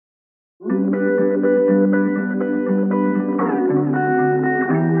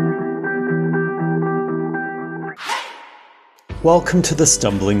Welcome to The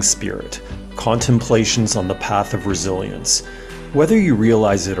Stumbling Spirit, contemplations on the path of resilience. Whether you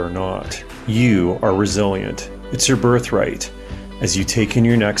realize it or not, you are resilient. It's your birthright. As you take in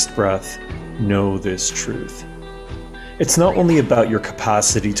your next breath, know this truth. It's not only about your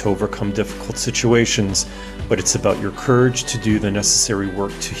capacity to overcome difficult situations, but it's about your courage to do the necessary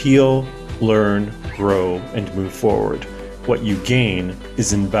work to heal, learn, grow, and move forward. What you gain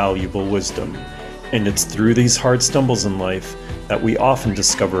is invaluable wisdom. And it's through these hard stumbles in life that we often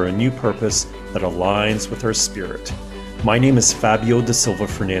discover a new purpose that aligns with our spirit. My name is Fabio da Silva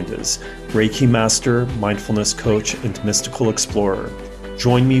Fernandez, Reiki Master, Mindfulness Coach, and Mystical Explorer.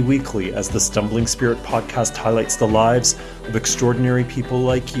 Join me weekly as the Stumbling Spirit podcast highlights the lives of extraordinary people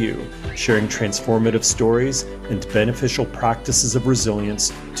like you, sharing transformative stories and beneficial practices of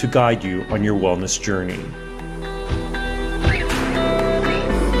resilience to guide you on your wellness journey.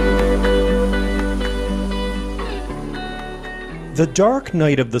 The Dark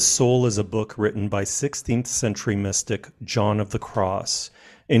Night of the Soul is a book written by 16th century mystic John of the Cross,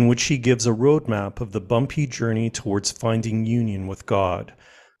 in which he gives a roadmap of the bumpy journey towards finding union with God.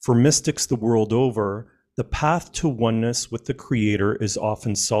 For mystics the world over, the path to oneness with the Creator is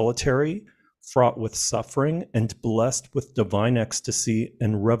often solitary, fraught with suffering, and blessed with divine ecstasy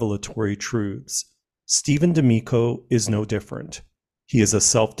and revelatory truths. Stephen D'Amico is no different. He is a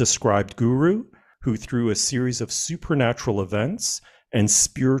self-described guru who, through a series of supernatural events and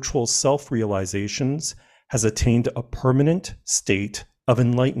spiritual self-realizations, has attained a permanent state of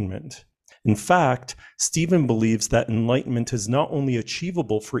enlightenment. In fact, Stephen believes that enlightenment is not only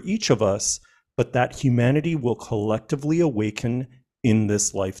achievable for each of us, but that humanity will collectively awaken in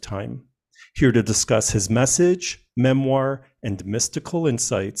this lifetime. Here to discuss his message, memoir, and mystical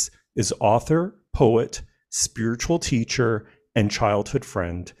insights is author, poet, spiritual teacher, and childhood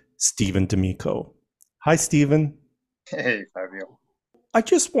friend, Stephen D'Amico. Hi, Stephen. Hey, Fabio. I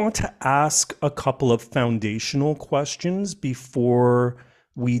just want to ask a couple of foundational questions before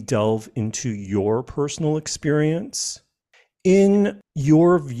we delve into your personal experience. In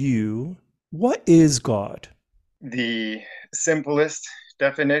your view, what is God? The simplest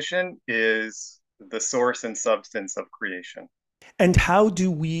definition is the source and substance of creation. And how do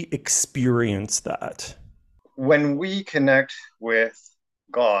we experience that? When we connect with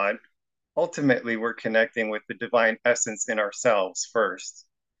God, ultimately we're connecting with the divine essence in ourselves first,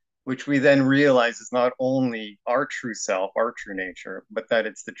 which we then realize is not only our true self, our true nature, but that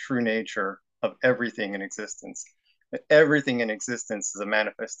it's the true nature of everything in existence. That everything in existence is a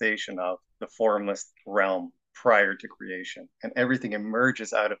manifestation of the formless realm prior to creation. And everything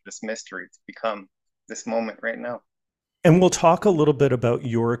emerges out of this mystery to become this moment right now. And we'll talk a little bit about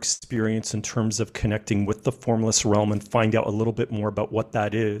your experience in terms of connecting with the formless realm and find out a little bit more about what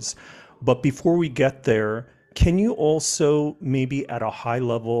that is. But before we get there, can you also maybe at a high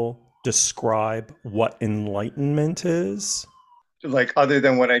level describe what enlightenment is? Like other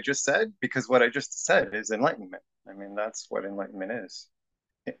than what I just said, because what I just said is enlightenment. I mean, that's what enlightenment is.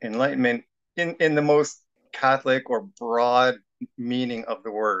 Enlightenment in the most Catholic or broad meaning of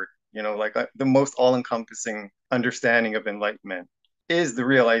the word, the most all-encompassing understanding of enlightenment is the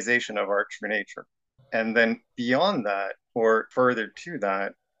realization of our true nature. And then beyond that, or further to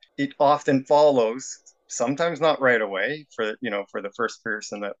that, it often follows, sometimes not right away, for the first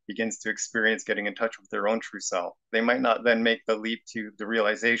person that begins to experience getting in touch with their own true self. They might not then make the leap to the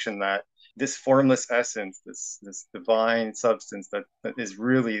realization that this formless essence, this divine substance that is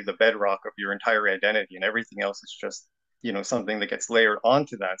really the bedrock of your entire identity, and everything else is just, something that gets layered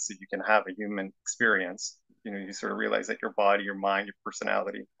onto that so you can have a human experience. You sort of realize that your body, your mind, your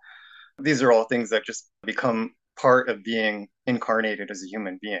personality, these are all things that just become part of being incarnated as a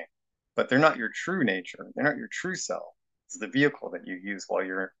human being, but they're not your true nature. They're not your true self. It's the vehicle that you use while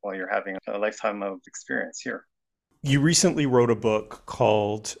you're having a lifetime of experience here. You recently wrote a book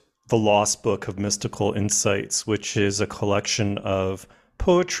called The Lost Book of Mystical Insights, which is a collection of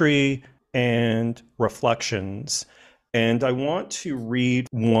poetry and reflections. And I want to read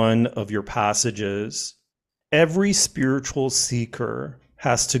one of your passages. Every spiritual seeker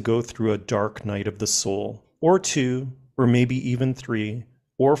has to go through a dark night of the soul, or two, or maybe even three,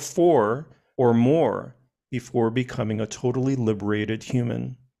 or four, or more, before becoming a totally liberated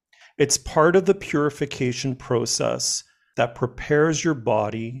human. It's part of the purification process that prepares your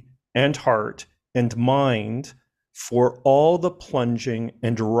body and heart and mind for all the plunging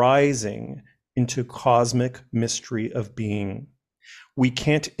and rising into cosmic mystery of being. We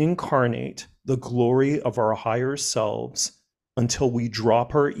can't incarnate the glory of our higher selves until we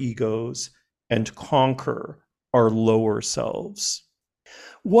drop our egos and conquer our lower selves.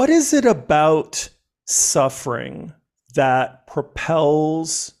 What is it about suffering that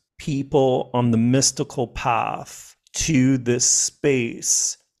propels people on the mystical path to this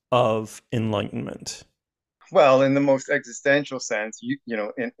space of enlightenment? Well, in the most existential sense,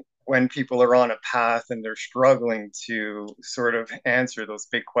 when people are on a path and they're struggling to sort of answer those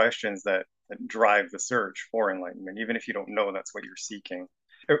big questions that drive the search for enlightenment, even if you don't know that's what you're seeking,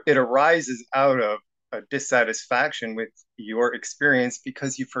 it arises out of a dissatisfaction with your experience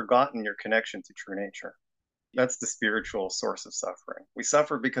because you've forgotten your connection to true nature. That's the spiritual source of suffering. We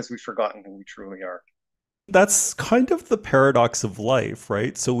suffer because we've forgotten who we truly are. That's kind of the paradox of life,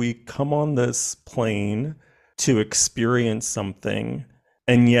 right? So we come on this plane to experience something,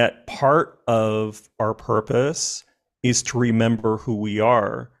 and yet part of our purpose is to remember who we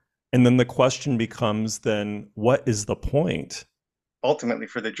are. And then the question becomes, then what is the point? Ultimately,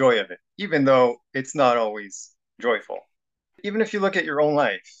 for the joy of it, even though it's not always joyful. Even if you look at your own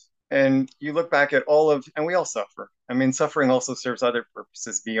life and you look back at and we all suffer. I mean, suffering also serves other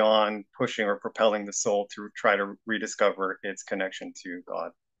purposes beyond pushing or propelling the soul to try to rediscover its connection to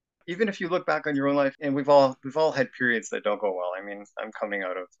God. Even if you look back on your own life, and we've all had periods that don't go well. I mean, I'm coming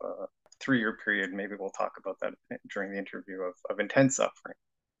out of a 3-year period. Maybe we'll talk about that during the interview of intense suffering.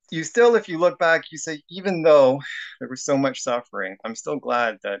 You still, if you look back, you say, even though there was so much suffering, I'm still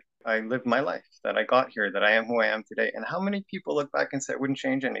glad that I lived my life, that I got here, that I am who I am today. And how many people look back and say, I wouldn't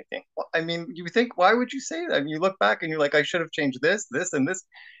change anything? Well, I mean, you think, why would you say that? I mean, you look back and you're like, I should have changed this, this, and this.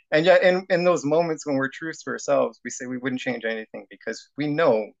 And yet, in those moments when we're true to ourselves, we say we wouldn't change anything because we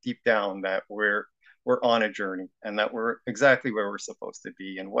know deep down that we're on a journey and that we're exactly where we're supposed to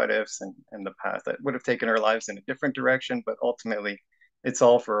be, and what ifs and the path that would have taken our lives in a different direction, but ultimately it's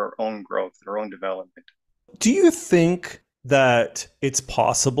all for our own growth, our own development. Do you think that it's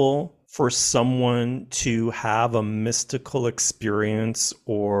possible for someone to have a mystical experience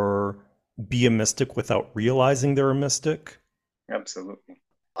or be a mystic without realizing they're a mystic? Absolutely.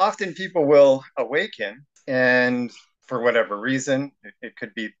 Often people will awaken, and for whatever reason, it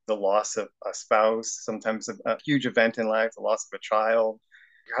could be the loss of a spouse, sometimes a huge event in life, the loss of a child,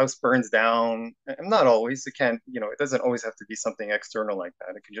 your house burns down. And not always, it doesn't always have to be something external like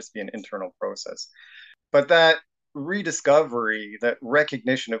that. It can just be an internal process. But that rediscovery, that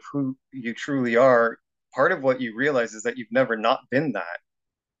recognition of who you truly are, part of what you realize is that you've never not been that.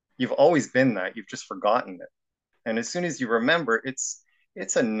 You've always been that. You've just forgotten it. And as soon as you remember,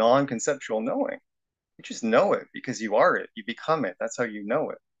 it's a non-conceptual knowing. You just know it because you are it. You become it. That's how you know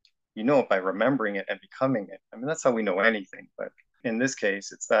it. You know it by remembering it and becoming it. I mean, that's how we know anything. But in this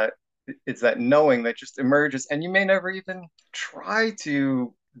case, it's that knowing that just emerges, and you may never even try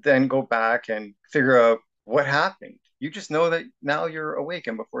to then go back and figure out what happened. You just know that now you're awake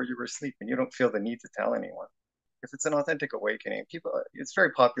and before you were asleep, and you don't feel the need to tell anyone. If it's an authentic awakening, it's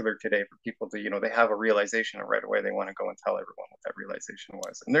very popular today for people to, they have a realization and right away they want to go and tell everyone what that realization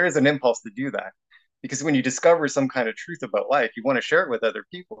was. And there is an impulse to do that because when you discover some kind of truth about life, you want to share it with other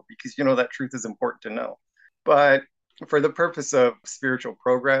people because you know that truth is important to know. But for the purpose of spiritual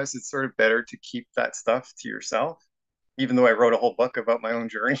progress, it's sort of better to keep that stuff to yourself. Even though I wrote a whole book about my own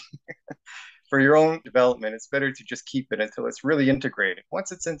journey, for your own development, it's better to just keep it until it's really integrated.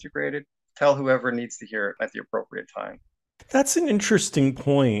 Once it's integrated, tell whoever needs to hear it at the appropriate time. That's an interesting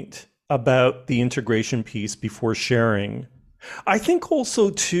point about the integration piece before sharing. I think also,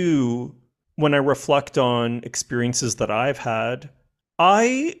 too, when I reflect on experiences that I've had,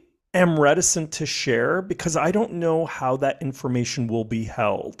 I am reticent to share because I don't know how that information will be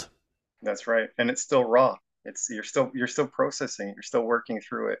held. That's right. And it's still raw. You're still processing, you're still working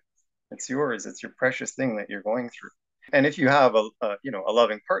through it. It's yours. It's your precious thing that you're going through. And if you have a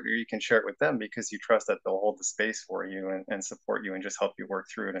loving partner, you can share it with them because you trust that they'll hold the space for you and support you and just help you work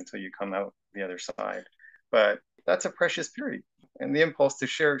through it until you come out the other side. But that's a precious period. And the impulse to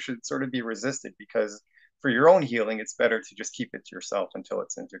share should sort of be resisted because for your own healing, it's better to just keep it to yourself until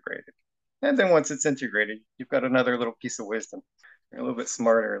it's integrated. And then once it's integrated, you've got another little piece of wisdom. You're a little bit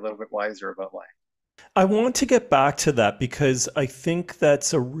smarter, a little bit wiser about life. I want to get back to that because I think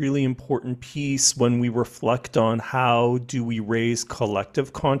that's a really important piece when we reflect on how do we raise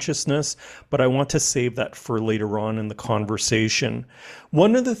collective consciousness, but I want to save that for later on in the conversation.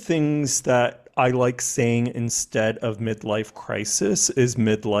 One of the things that I like saying instead of midlife crisis is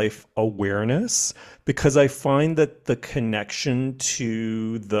midlife awareness, because I find that the connection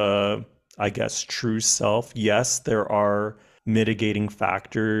to the, I guess, true self, yes, there are mitigating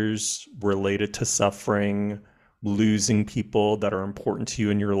factors related to suffering, losing people that are important to you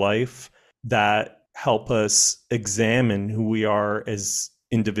in your life that help us examine who we are as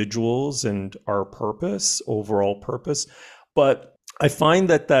individuals and our purpose, overall purpose. But I find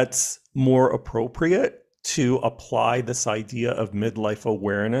that that's more appropriate to apply this idea of midlife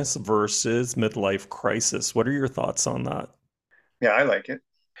awareness versus midlife crisis. What are your thoughts on that? Yeah, I like it.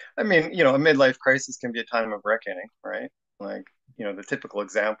 I mean, a midlife crisis can be a time of reckoning, right? Like, the typical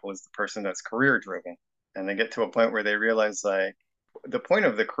example is the person that's career driven and they get to a point where they realize like the point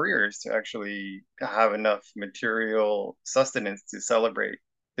of the career is to actually have enough material sustenance to celebrate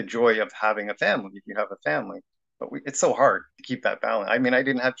the joy of having a family if you have a family. But it's so hard to keep that balance. I mean, I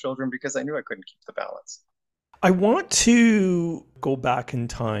didn't have children because I knew I couldn't keep the balance. I want to go back in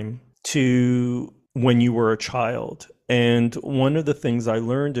time to when you were a child. And one of the things I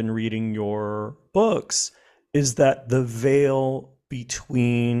learned in reading your books is that the veil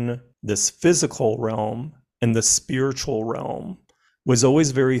between this physical realm and the spiritual realm was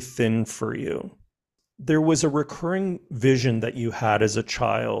always very thin for you. There was a recurring vision that you had as a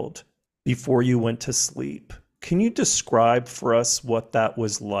child before you went to sleep. Can you describe for us what that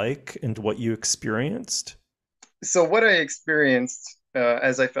was like and what you experienced? So what I experienced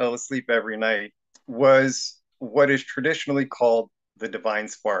as I fell asleep every night was what is traditionally called the divine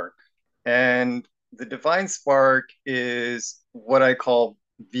spark. And the divine spark is what I call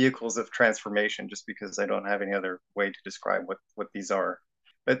vehicles of transformation, just because I don't have any other way to describe what these are.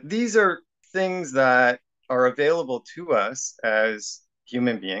 But these are things that are available to us as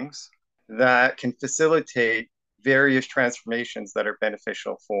human beings that can facilitate various transformations that are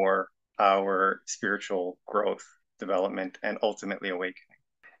beneficial for our spiritual growth, development, and ultimately awakening.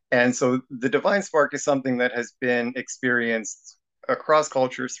 And so the divine spark is something that has been experienced across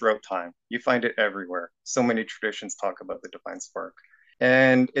cultures throughout time. You find it everywhere. So many traditions talk about the divine spark.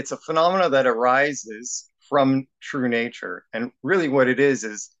 And it's a phenomena that arises from true nature. And really, what it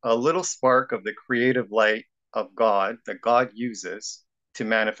is a little spark of the creative light of God that God uses to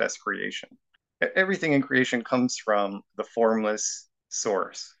manifest creation. Everything in creation comes from the formless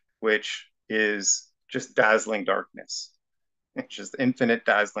source, which is just dazzling darkness. It's just infinite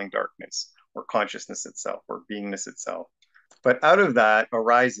dazzling darkness, or consciousness itself, or beingness itself. But out of that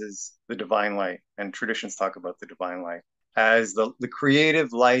arises the divine light, and traditions talk about the divine light as the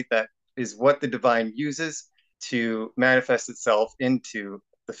creative light that is what the divine uses to manifest itself into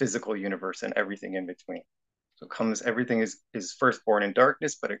the physical universe and everything in between. So comes everything is first born in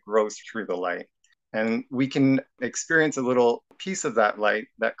darkness, but it grows through the light. And we can experience a little piece of that light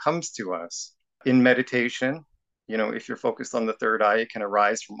that comes to us in meditation. If you're focused on the third eye, it can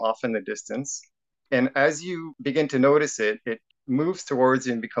arise from off in the distance. And as you begin to notice it, it moves towards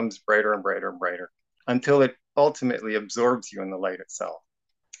you and becomes brighter and brighter and brighter until it ultimately absorbs you in the light itself.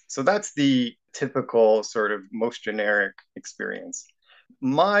 So that's the typical sort of most generic experience.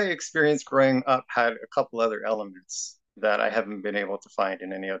 My experience growing up had a couple other elements that I haven't been able to find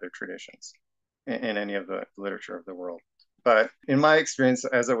in any other traditions, in any of the literature of the world. But in my experience,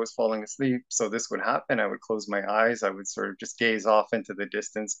 as I was falling asleep, so this would happen. I would close my eyes. I would sort of just gaze off into the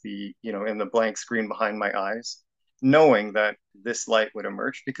distance, be, in the blank screen behind my eyes, knowing that this light would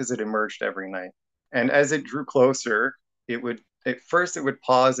emerge because it emerged every night. And as it drew closer, at first it would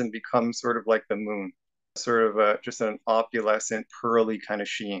pause and become sort of like the moon, sort of just an opalescent, pearly kind of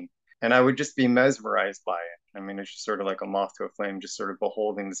sheen. And I would just be mesmerized by it. I mean, it's just sort of like a moth to a flame, just sort of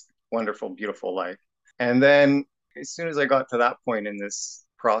beholding this wonderful, beautiful light. And then as soon as I got to that point in this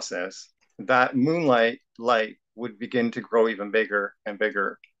process, that moonlight light would begin to grow even bigger and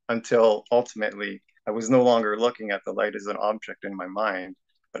bigger until ultimately I was no longer looking at the light as an object in my mind,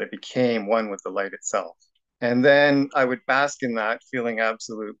 but it became one with the light itself. And then I would bask in that, feeling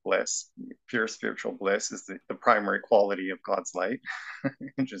absolute bliss. Pure spiritual bliss is the primary quality of God's light.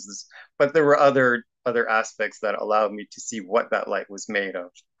 Just this, but there were other aspects that allowed me to see what that light was made of.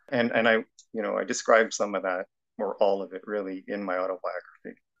 And I described some of that, or all of it really, in my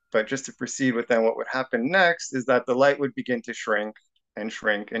autobiography. But just to proceed with then what would happen next is that the light would begin to shrink and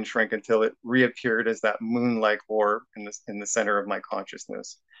shrink and shrink until it reappeared as that moon-like orb in the center of my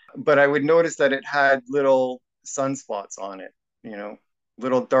consciousness. But I would notice that it had little sunspots on it, you know,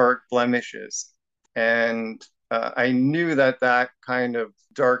 little dark blemishes. And I knew that that kind of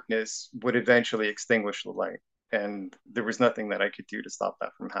darkness would eventually extinguish the light. And there was nothing that I could do to stop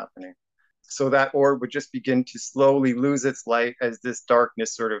that from happening. So that orb would just begin to slowly lose its light as this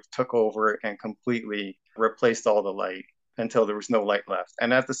darkness sort of took over and completely replaced all the light until there was no light left.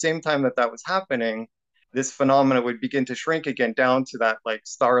 And at the same time that that was happening, this phenomena would begin to shrink again down to that like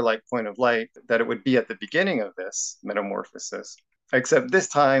star-like point of light that it would be at the beginning of this metamorphosis. Except this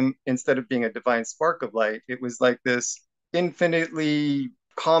time, instead of being a divine spark of light, it was like this infinitely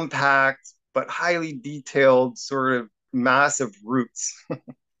compact, but highly detailed, sort of massive roots.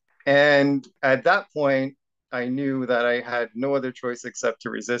 And at that point, I knew that I had no other choice except to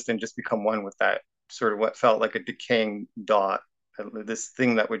resist and just become one with that sort of what felt like a decaying dot, this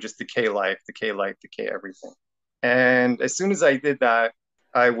thing that would just decay life, decay everything. And as soon as I did that,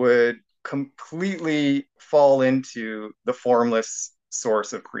 I would completely fall into the formless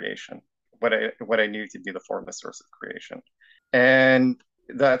source of creation, what I knew to be the formless source of creation. And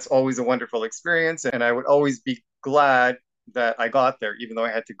that's always a wonderful experience. And I would always be glad that I got there, even though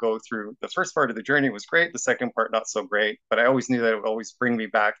I had to go through the first part of the journey was great, the second part not so great. But I always knew that it would always bring me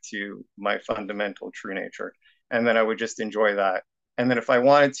back to my fundamental true nature. And then I would just enjoy that. And then if I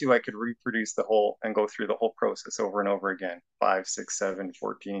wanted to, I could reproduce the whole and go through the whole process over and over again, 5, 6, 7,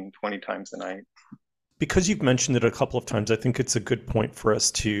 14, 20 times a night. Because you've mentioned it a couple of times, I think it's a good point for us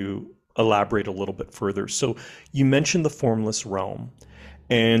to elaborate a little bit further. So you mentioned the formless realm.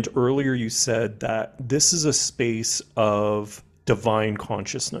 And earlier you said that this is a space of divine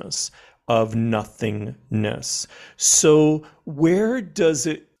consciousness, of nothingness. So where does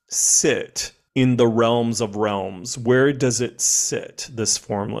it sit in the realms of realms? Where does it sit, this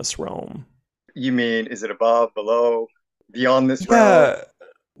formless realm? You mean, is it above, below, beyond this realm? Yeah.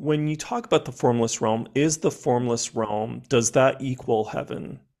 When you talk about the formless realm, is the formless realm, does that equal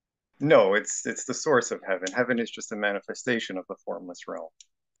heaven? No, it's the source of heaven. Heaven is just a manifestation of the formless realm.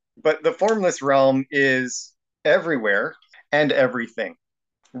 But the formless realm is everywhere and everything.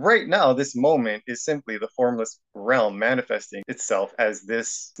 Right now, this moment is simply the formless realm manifesting itself as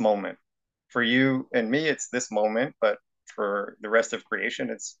this moment. For you and me, it's this moment, but for the rest of creation,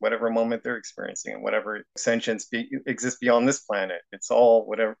 it's whatever moment they're experiencing and whatever exists beyond this planet. It's all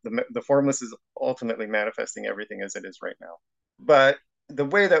whatever the formless is ultimately manifesting everything as it is right now. But the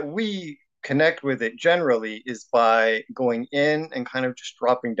way that we connect with it generally is by going in and kind of just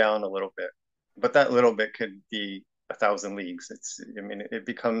dropping down a little bit. But that little bit could be 1,000 leagues. I mean, it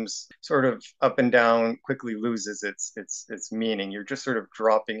becomes sort of up and down, quickly loses its meaning. You're just sort of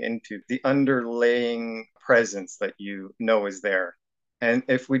dropping into the underlaying presence that you know is there. And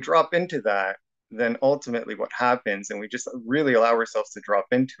if we drop into that, then ultimately what happens, and we just really allow ourselves to drop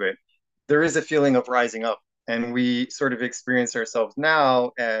into it, there is a feeling of rising up. And we sort of experience ourselves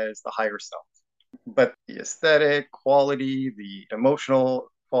now as the higher self. But the aesthetic quality, the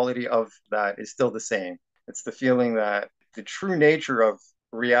emotional quality of that is still the same. It's the feeling that the true nature of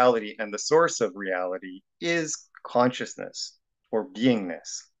reality and the source of reality is consciousness or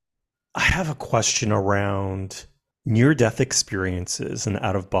beingness. I have a question around near death experiences and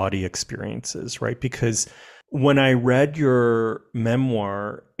out of body experiences, right? Because when I read your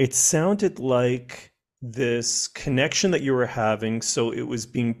memoir, it sounded like this connection that you were having. So it was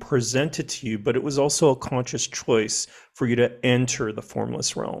being presented to you, but it was also a conscious choice for you to enter the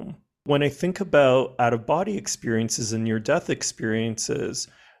formless realm. When I think about out of body experiences and near death experiences,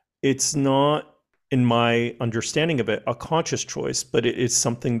 it's not, in my understanding of it, a conscious choice, but it is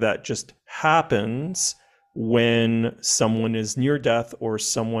something that just happens when someone is near death or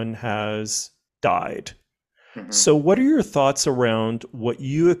someone has died. Mm-hmm. So, what are your thoughts around what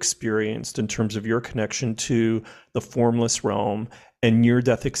you experienced in terms of your connection to the formless realm and near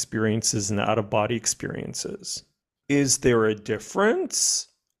death experiences and out of body experiences? Is there a difference,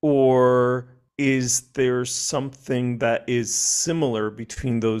 or is there something that is similar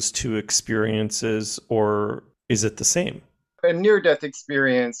between those two experiences, or is it the same? A near death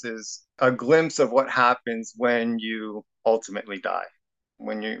experience is a glimpse of what happens when you ultimately die.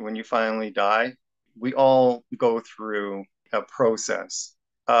 When you finally die, we all go through a process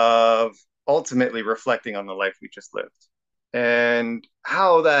of ultimately reflecting on the life we just lived. And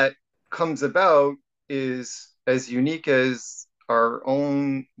how that comes about is as unique as our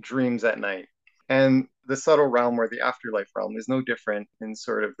own dreams at night. And the subtle realm or the afterlife realm is no different in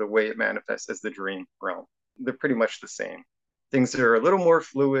sort of the way it manifests as the dream realm. They're pretty much the same. Things are a little more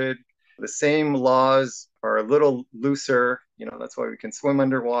fluid. The same laws are a little looser. That's why we can swim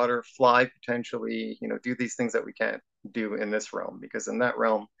underwater, fly potentially, do these things that we can't do in this realm, because in that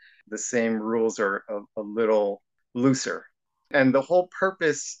realm, the same rules are a little looser. And the whole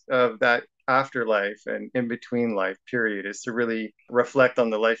purpose of that afterlife and in between life period is to really reflect on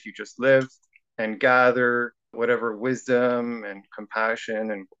the life you just lived and gather whatever wisdom and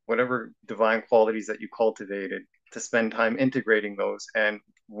compassion and whatever divine qualities that you cultivated, to spend time integrating those, and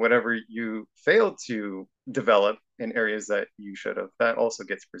whatever you failed to develop in areas that you should have, that also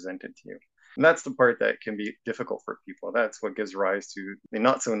gets presented to you. And that's the part that can be difficult for people. That's what gives rise to the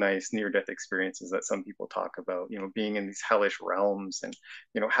not so nice near death experiences that some people talk about, being in these hellish realms and,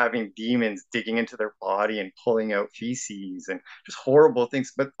 having demons digging into their body and pulling out feces and just horrible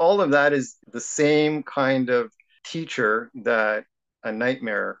things. But all of that is the same kind of teacher that a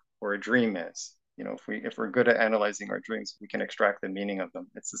nightmare or a dream is. If we're good at analyzing our dreams, we can extract the meaning of them.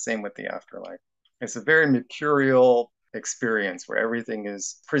 It's the same with the afterlife. It's a very mercurial experience where everything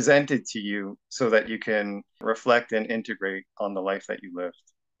is presented to you so that you can reflect and integrate on the life that you lived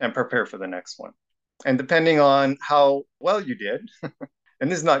and prepare for the next one. And depending on how well you did,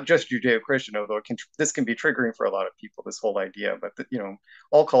 and this is not just Judeo-Christian, although this can be triggering for a lot of people, this whole idea, but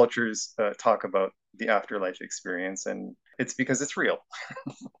all cultures talk about the afterlife experience, and it's because it's real.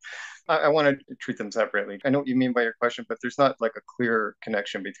 I want to treat them separately. I know what you mean by your question, but there's not like a clear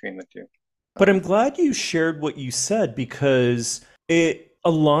connection between the two. But I'm glad you shared what you said because it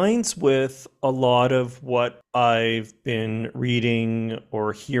aligns with a lot of what I've been reading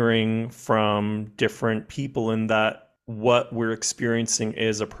or hearing from different people, in that what we're experiencing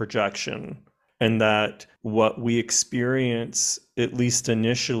is a projection, and that what we experience, at least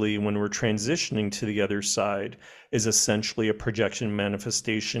initially when we're transitioning to the other side, is essentially a projection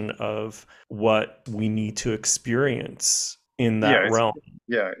manifestation of what we need to experience in Yeah, that realm.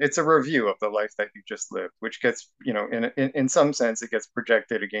 it's a review of the life that you just lived, which gets, in some sense, it gets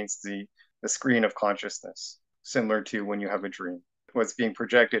projected against the screen of consciousness, similar to when you have a dream. What's being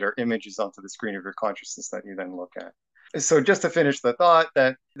projected are images onto the screen of your consciousness that you then look at. So just to finish the thought,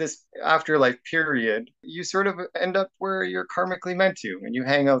 that this afterlife period, you sort of end up where you're karmically meant to, and you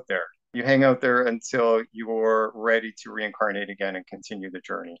hang out there. You hang out there until you're ready to reincarnate again and continue the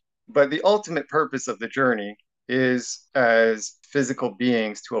journey. But the ultimate purpose of the journey is, as physical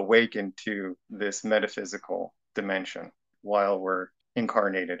beings, to awaken to this metaphysical dimension while we're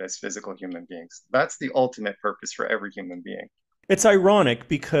incarnated as physical human beings. That's the ultimate purpose for every human being. It's ironic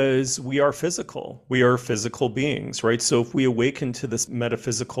because we are physical. We are physical beings, right? So if we awaken to this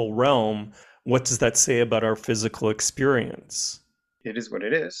metaphysical realm, what does that say about our physical experience? It is what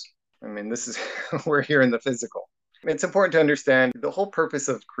it is. I mean, this is, we're here in the physical. It's important to understand the whole purpose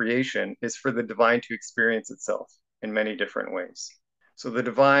of creation is for the divine to experience itself in many different ways. So the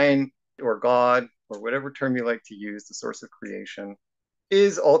divine, or God, or whatever term you like to use, the source of creation,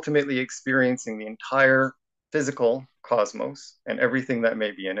 is ultimately experiencing the entire physical cosmos and everything that may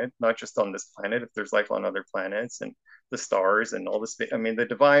be in it, not just on this planet, if there's life on other planets and the stars and all this. I mean, the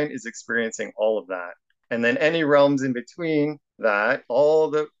divine is experiencing all of that. And then any realms in between that, all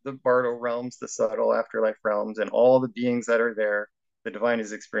the Bardo realms, the subtle afterlife realms, and all the beings that are there, the divine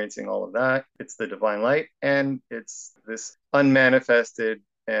is experiencing all of that. It's the divine light, and it's this unmanifested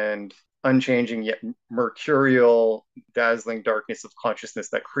and unchanging yet mercurial, dazzling darkness of consciousness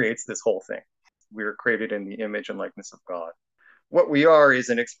that creates this whole thing. We are created in the image and likeness of God. What we are is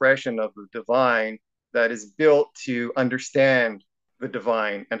an expression of the divine that is built to understand the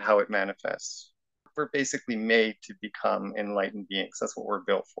divine and how it manifests. We're basically made to become enlightened beings. That's what we're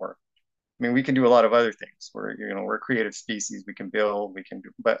built for. I mean, we can do a lot of other things. We're a creative species. We can build,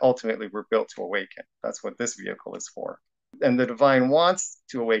 but ultimately we're built to awaken. That's what this vehicle is for. And the divine wants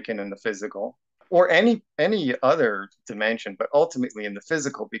to awaken in the physical, or any other dimension, but ultimately in the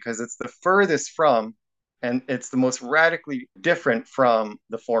physical, because it's the furthest from, and it's the most radically different from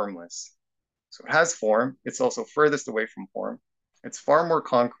the formless. So it has form. It's also furthest away from form. It's far more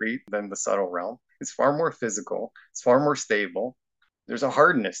concrete than the subtle realm. It's far more physical. It's far more stable. There's a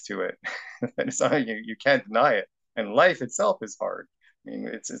hardness to it. It's not, you can't deny it. And life itself is hard. I mean,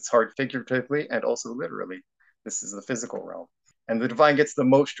 it's hard figuratively and also literally. This is the physical realm. And the divine gets the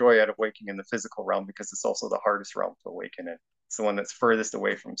most joy out of waking in the physical realm because it's also the hardest realm to awaken in. It's the one that's furthest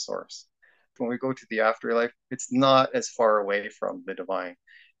away from source. When we go to the afterlife, it's not as far away from the divine.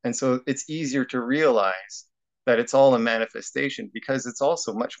 And so it's easier to realize that it's all a manifestation because it's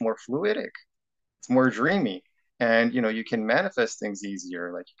also much more fluidic. It's more dreamy. And you can manifest things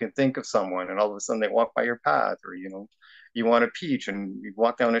easier. Like you can think of someone and all of a sudden they walk by your path, or you want a peach and you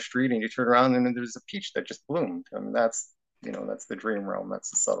walk down a street and you turn around and then there's a peach that just bloomed. I mean, that's the dream realm, that's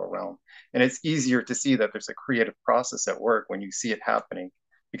the subtle realm. And it's easier to see that there's a creative process at work when you see it happening,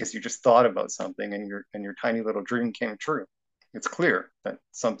 because you just thought about something and your tiny little dream came true. It's clear that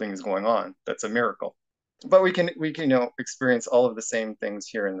something is going on. That's a miracle. But we can experience all of the same things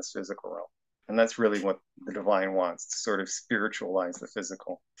here in this physical realm. And that's really what the divine wants, to sort of spiritualize the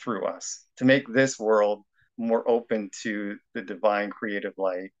physical through us, to make this world more open to the divine creative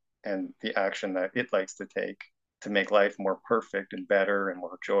light and the action that it likes to take to make life more perfect and better and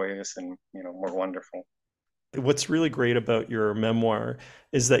more joyous and more wonderful. What's really great about your memoir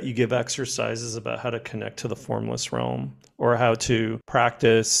is that you give exercises about how to connect to the formless realm or how to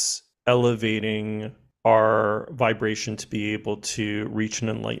practice elevating our vibration to be able to reach an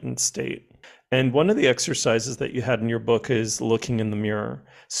enlightened state. And one of the exercises that you had in your book is looking in the mirror.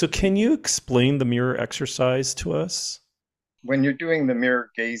 So, can you explain the mirror exercise to us? When you're doing the mirror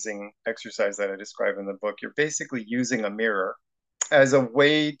gazing exercise that I describe in the book, you're basically using a mirror as a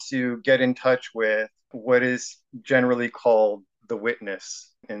way to get in touch with what is generally called the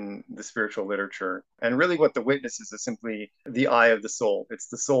witness in the spiritual literature. And really, what the witness is simply the eye of the soul. It's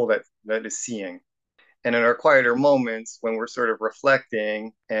the soul that is seeing. And in our quieter moments, when we're sort of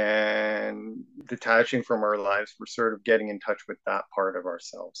reflecting and detaching from our lives, we're sort of getting in touch with that part of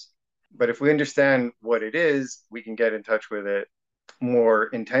ourselves. But if we understand what it is, we can get in touch with it more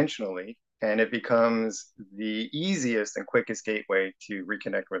intentionally, and it becomes the easiest and quickest gateway to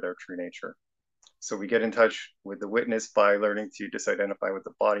reconnect with our true nature. So we get in touch with the witness by learning to disidentify with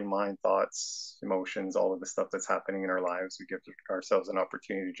the body, mind, thoughts, emotions, all of the stuff that's happening in our lives. We give ourselves an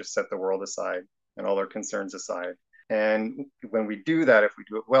opportunity to just set the world aside and all our concerns aside. And when we do that, if we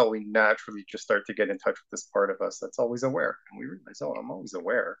do it well, we naturally just start to get in touch with this part of us that's always aware. And we realize, oh, I'm always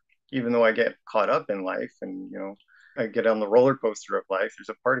aware. Even though I get caught up in life and, I get on the roller coaster of life, there's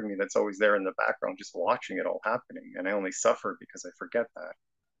a part of me that's always there in the background, just watching it all happening. And I only suffer because I forget that.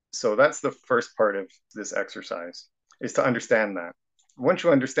 So that's the first part of this exercise, is to understand that. Once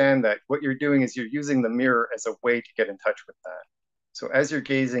you understand that, what you're doing is you're using the mirror as a way to get in touch with that. So as you're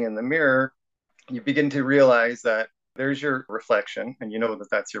gazing in the mirror, you begin to realize that there's your reflection and you know that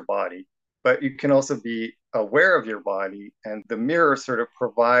that's your body, but you can also be aware of your body, and the mirror sort of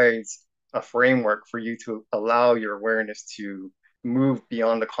provides a framework for you to allow your awareness to move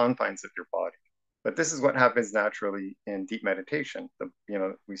beyond the confines of your body. But this is what happens naturally in deep meditation.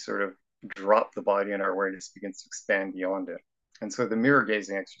 We sort of drop the body and our awareness begins to expand beyond it. And so the mirror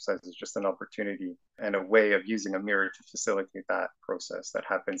gazing exercise is just an opportunity and a way of using a mirror to facilitate that process that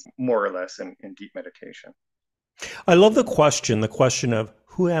happens more or less in deep meditation. I love the question of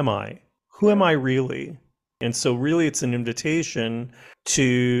who am I? Who am Yeah. I really? And so, really, it's an invitation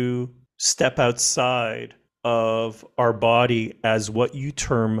to step outside of our body as what you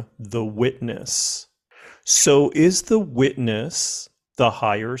term the witness. So, is the witness the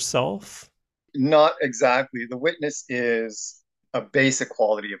higher self? Not exactly. The witness is a basic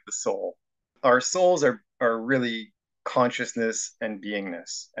quality of the soul. Our souls are really consciousness and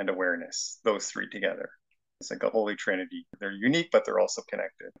beingness and awareness, those three together. It's like a holy trinity. They're unique, but they're also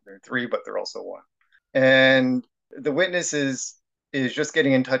connected. They're three, but they're also one. And the witness is just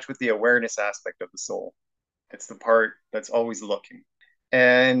getting in touch with the awareness aspect of the soul. It's the part that's always looking.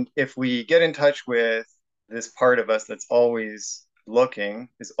 And if we get in touch with this part of us that's always looking,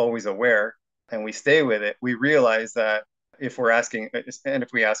 is always aware, and we stay with it, we realize that if we're asking, and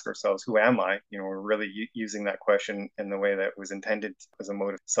if we ask ourselves, who am I? We're really using that question in the way that was intended as a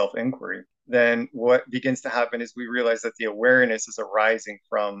mode of self inquiry. Then what begins to happen is we realize that the awareness is arising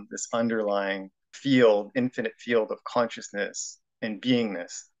from this underlying field, infinite field of consciousness and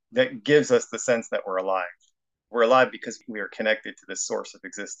beingness that gives us the sense that we're alive. We're alive because we are connected to the source of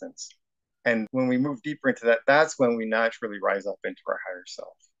existence. And when we move deeper into that, that's when we naturally rise up into our higher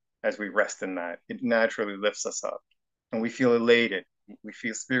self. As we rest in that, it naturally lifts us up and we feel elated. We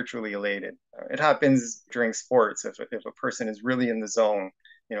feel spiritually elated. It happens during sports. If a person is really in the zone,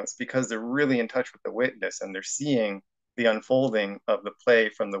 it's because they're really in touch with the witness and they're seeing the unfolding of the play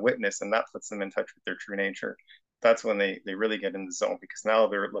from the witness, and that puts them in touch with their true nature. That's when they really get in the zone, because now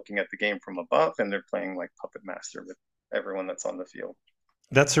they're looking at the game from above and they're playing like puppet master with everyone that's on the field.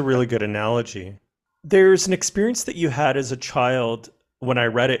 That's a really good analogy. There's an experience that you had as a child. When I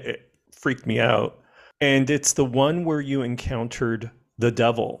read it, it freaked me out. And it's the one where you encountered the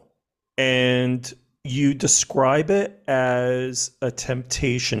devil. And you describe it as a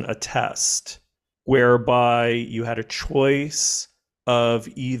temptation, a test, whereby you had a choice of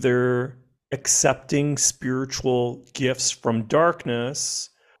either accepting spiritual gifts from darkness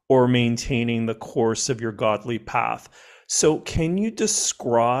or maintaining the course of your godly path. So, can you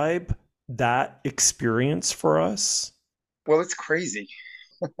describe that experience for us? Well, it's crazy.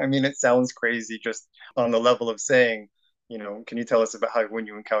 I mean, it sounds crazy just on the level of saying, can you tell us about how when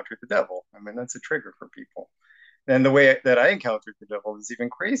you encountered the devil? I mean, that's a trigger for people. And the way that I encountered the devil is even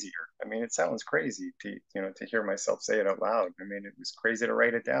crazier. I mean, it sounds crazy to hear myself say it out loud. I mean, it was crazy to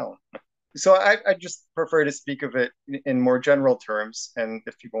write it down. So I just prefer to speak of it in more general terms. And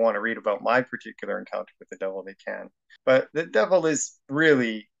if people want to read about my particular encounter with the devil, they can. But the devil is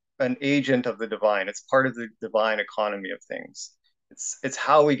really an agent of the divine. It's part of the divine economy of things. It's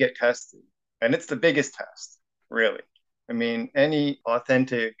how we get tested, and it's the biggest test. really. I mean, any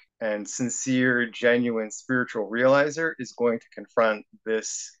authentic and sincere, genuine spiritual realizer is going to confront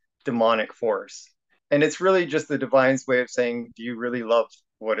this demonic force. And it's really just the divine's way of saying, do you really love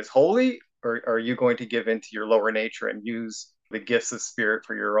what is holy? Or are you going to give into your lower nature and use the gifts of spirit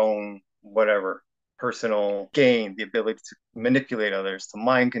for your own, whatever, personal gain, the ability to manipulate others, to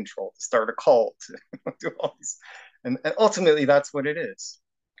mind control, to start a cult, to do all these. And ultimately, that's what it is.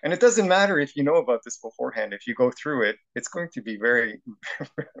 And it doesn't matter if you know about this beforehand. If you go through it, it's going to be very,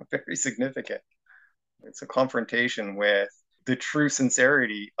 very significant. It's a confrontation with the true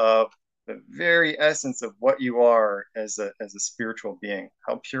sincerity of the very essence of what you are as a spiritual being.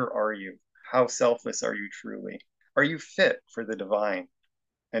 How pure are you? How selfless are you truly? Are you fit for the divine?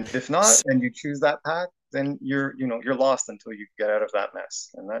 And if not, and you choose that path, then you're lost until you get out of that mess.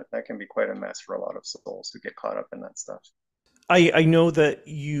 And that can be quite a mess for a lot of souls who get caught up in that stuff. I know that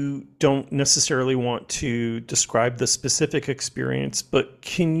you don't necessarily want to describe the specific experience, but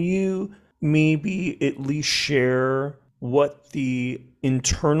can you maybe at least share what the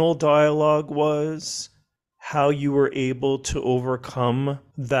internal dialogue was, how you were able to overcome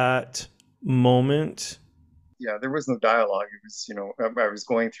that moment? Yeah, there was no dialogue. It was, I was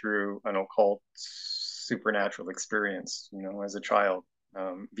going through an occult supernatural experience, as a child,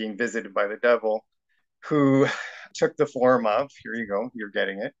 being visited by the devil, who took the form of, here you go, you're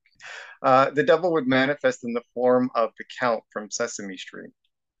getting it. The devil would manifest in the form of the Count from Sesame Street,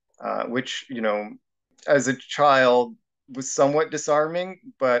 which, as a child was somewhat disarming,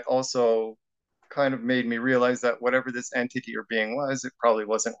 but also kind of made me realize that whatever this entity or being was, it probably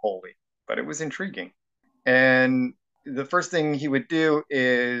wasn't holy, but it was intriguing. And the first thing he would do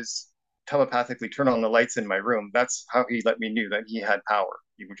is telepathically turn on the lights in my room. That's how he let me knew that he had power.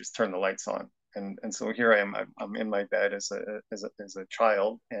 He would just turn the lights on. And so here I am. I'm in my bed as a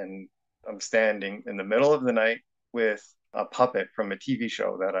child, and I'm standing in the middle of the night with a puppet from a TV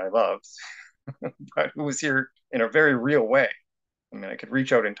show that I loved, but who was here in a very real way. I mean, I could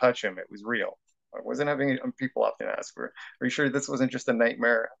reach out and touch him. It was real. I wasn't having people often ask for, are you sure this wasn't just a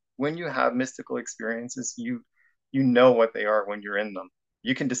nightmare? When you have mystical experiences, you know what they are when you're in them.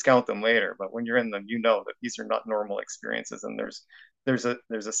 You can discount them later, but when you're in them, you know that these are not normal experiences, and there's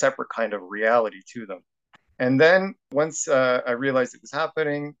a separate kind of reality to them. And then once I realized it was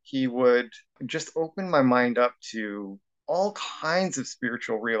happening, he would just open my mind up to all kinds of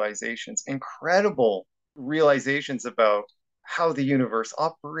spiritual realizations, incredible realizations about how the universe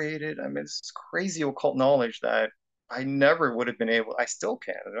operated. I mean, it's crazy occult knowledge that I never would have been able, I still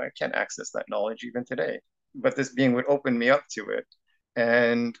can't. I can't access that knowledge even today. But this being would open me up to it.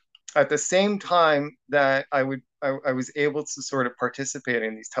 And at the same time that I was able to sort of participate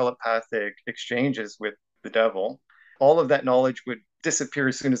in these telepathic exchanges with the devil, all of that knowledge would disappear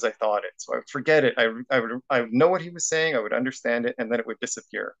as soon as I thought it. So I would forget it. I would know what he was saying, I would understand it, and then it would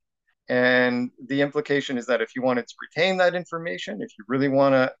disappear. And the implication is that if you wanted to retain that information, if you really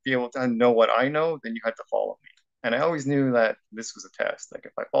want to be able to know what I know, then you had to follow me. And I always knew that this was a test. Like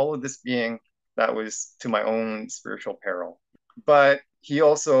if I followed this being, that was to my own spiritual peril. But he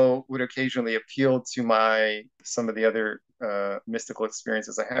also would occasionally appeal to my some of the other mystical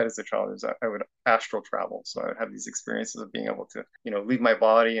experiences I had as a child. Is I would astral travel, so I would have these experiences of being able to, leave my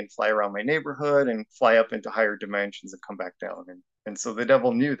body and fly around my neighborhood and fly up into higher dimensions and come back down. And so the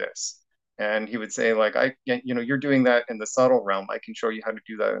devil knew this, and he would say, like, you're doing that in the subtle realm. I can show you how to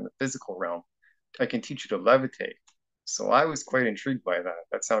do that in the physical realm. I can teach you to levitate. So I was quite intrigued by that.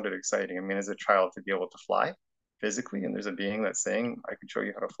 That sounded exciting. I mean, as a child, to be able to fly physically, and there's a being that's saying, I can show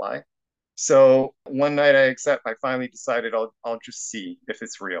you how to fly. So one night I finally decided I'll just see if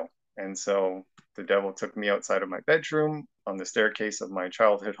it's real. And so the devil took me outside of my bedroom on the staircase of my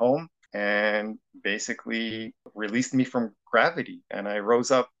childhood home and basically released me from gravity. And I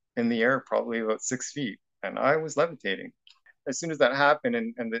rose up in the air probably about 6 feet, and I was levitating. As soon as that happened,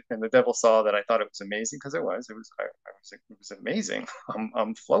 and the devil saw that I thought it was amazing, because I was like, it was amazing.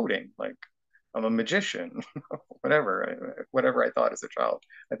 I'm floating, like I'm a magician, whatever I thought as a child.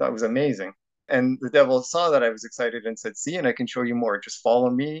 I thought it was amazing. And the devil saw that I was excited and said, see, and I can show you more. Just follow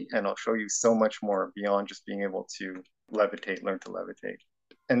me and I'll show you so much more beyond just being able to levitate, learn to levitate.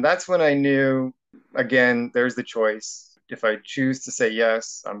 And that's when I knew, again, there's the choice. If I choose to say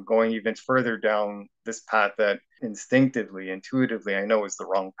yes, I'm going even further down this path that instinctively, intuitively, I know is the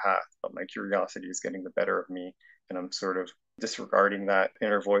wrong path, but my curiosity is getting the better of me. And I'm sort of disregarding that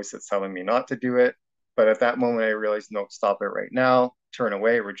inner voice that's telling me not to do it. But at that moment, I realized, no, stop it right now, turn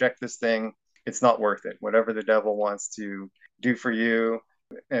away, reject this thing. It's not worth it. Whatever the devil wants to do for you,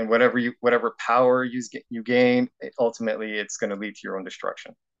 and whatever power you gain, ultimately it's going to lead to your own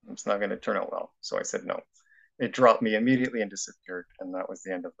destruction. It's not going to turn out well. So I said no. it dropped me immediately and disappeared. And that was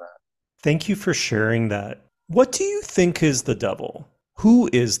the end of that. Thank you for sharing that. What do you think is the devil? Who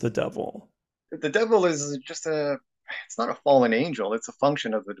is the devil? The devil is just it's not a fallen angel. It's a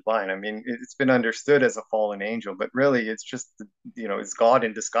function of the divine. I mean, it's been understood as a fallen angel, but really it's just, it's God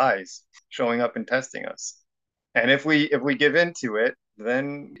in disguise showing up and testing us. And if we give into it,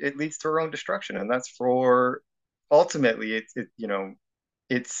 then it leads to our own destruction. And that's for ultimately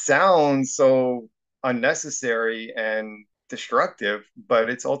it sounds so unnecessary and destructive, but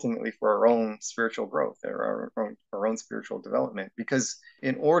it's ultimately for our own spiritual growth or our own spiritual development. Because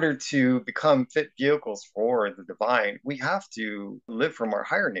in order to become fit vehicles for the divine, we have to live from our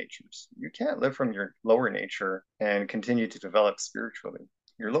higher natures. You can't live from your lower nature and continue to develop spiritually.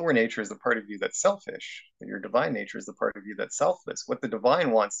 Your lower nature is the part of you that's selfish. Your divine nature is the part of you that's selfless. What the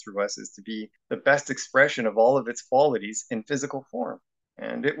divine wants through us is to be the best expression of all of its qualities in physical form.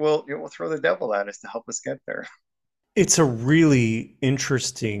 And it will throw the devil at us to help us get there. It's a really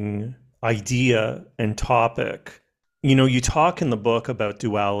interesting idea and topic. You know, you talk in the book about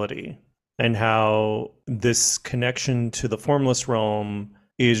duality and how this connection to the formless realm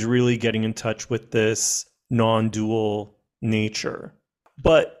is really getting in touch with this non dual nature.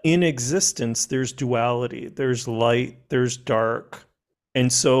 But in existence, there's duality, there's light, there's dark.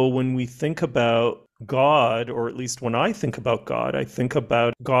 And so when we think about God, or at least when I think about God, I think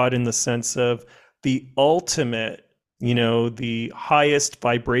about God in the sense of the ultimate, the highest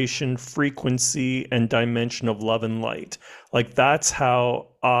vibration, frequency, and dimension of love and light. Like that's how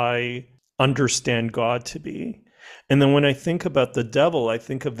I understand God to be. And then when I think about the devil, I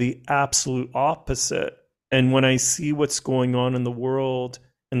think of the absolute opposite. And when I see what's going on in the world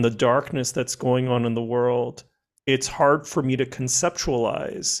and the darkness that's going on in the world, it's hard for me to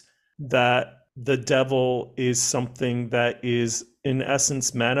conceptualize that the devil is something that is in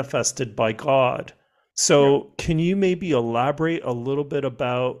essence manifested by God. Yeah. So, can you maybe elaborate a little bit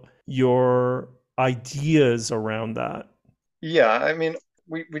about your ideas around that? Yeah. I mean,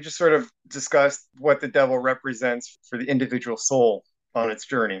 we just sort of discussed what the devil represents for the individual soul on its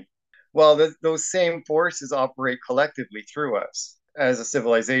journey. Well, those same forces operate collectively through us as a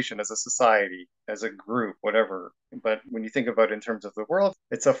civilization, as a society, as a group, whatever. But when you think about it in terms of the world,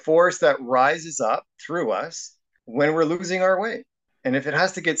 it's a force that rises up through us when we're losing our way. And if it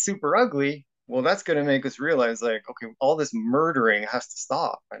has to get super ugly, well, that's going to make us realize, like, okay, all this murdering has to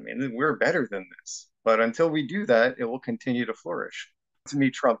stop. I mean, we're better than this. But until we do that, it will continue to flourish. To me,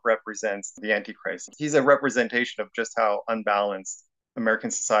 Trump represents the Antichrist. He's a representation of just how unbalanced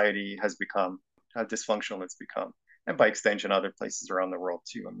American society has become, how dysfunctional it's become, and by extension, other places around the world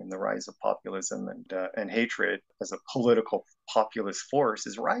too. I mean, the rise of populism and hatred as a political populist force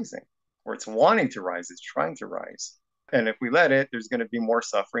is rising, or it's wanting to rise. It's trying to rise. And if we let it, there's going to be more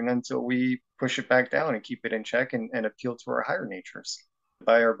suffering until we push it back down and keep it in check and appeal to our higher natures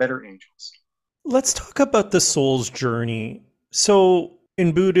by our better angels. Let's talk about the soul's journey. So,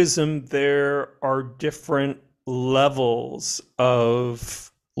 in Buddhism, there are different levels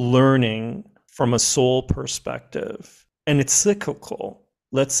of learning from a soul perspective, and it's cyclical.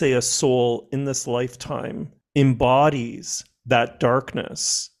 Let's say a soul in this lifetime embodies that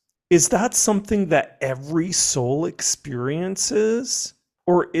darkness. Is that something that every soul experiences?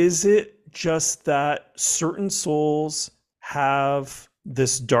 Or is it just that certain souls have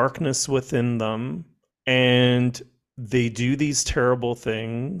this darkness within them and they do these terrible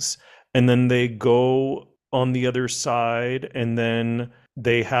things and then they go on the other side and then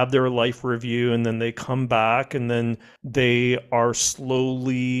they have their life review and then they come back and then they are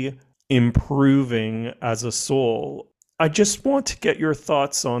slowly improving as a soul? I just want to get your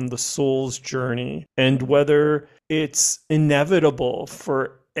thoughts on the soul's journey and whether it's inevitable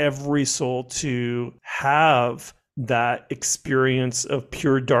for every soul to have that experience of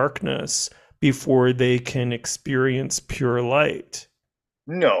pure darkness before they can experience pure light.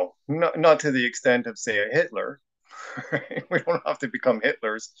 No, not to the extent of, say, a Hitler. Right? We don't have to become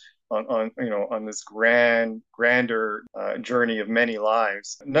Hitlers on this grander journey of many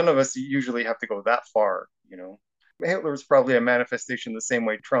lives. None of us usually have to go that far. Hitler was probably a manifestation the same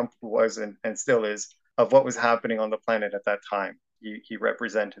way Trump was and still is of what was happening on the planet at that time. He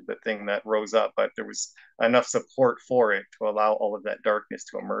represented the thing that rose up, but there was enough support for it to allow all of that darkness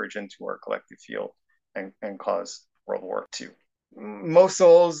to emerge into our collective field and cause World War II. Most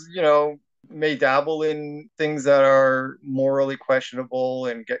souls, may dabble in things that are morally questionable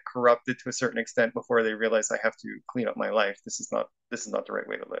and get corrupted to a certain extent before they realize I have to clean up my life. This is not the right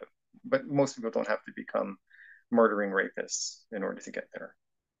way to live. But most people don't have to become murdering rapists in order to get there.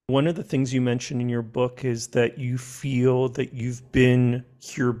 One of the things you mentioned in your book is that you feel that you've been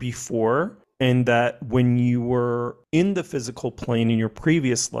here before and that when you were in the physical plane in your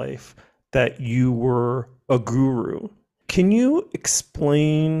previous life, that you were a guru. Can you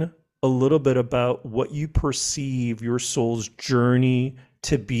explain a little bit about what you perceive your soul's journey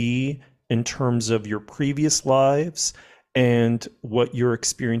to be in terms of your previous lives and what you're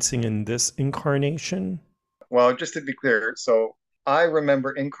experiencing in this incarnation? Well, just to be clear, so I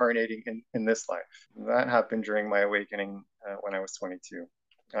remember incarnating in this life. That happened during my awakening when I was 22.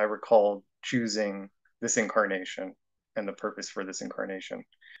 I recall choosing this incarnation and the purpose for this incarnation.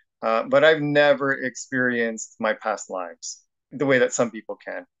 But I've never experienced my past lives the way that some people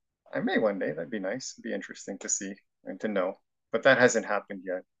can. I may one day, that'd be nice. It'd be interesting to see and to know, but that hasn't happened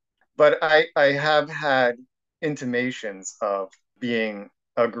yet. But I have had intimations of being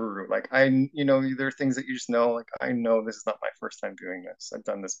a guru. Like there are things that you just know, like I know this is not my first time doing this. I've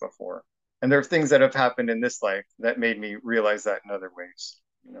done this before. And there are things that have happened in this life that made me realize that in other ways.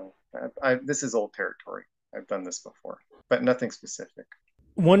 This is old territory. I've done this before, but nothing specific.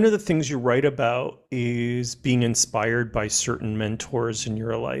 One of the things you write about is being inspired by certain mentors in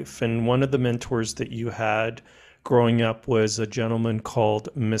your life. And one of the mentors that you had growing up was a gentleman called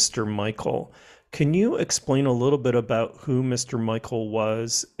Mr. Michael. Can you explain a little bit about who Mr. Michael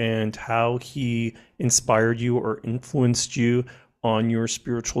was and how he inspired you or influenced you on your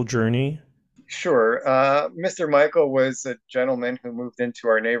spiritual journey? Sure. Mr. Michael was a gentleman who moved into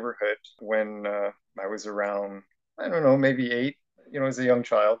our neighborhood when I was around, I don't know, maybe 8, as a young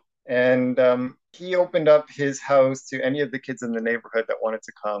child. And he opened up his house to any of the kids in the neighborhood that wanted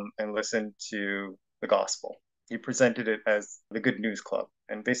to come and listen to the gospel. He presented it as the Good News Club.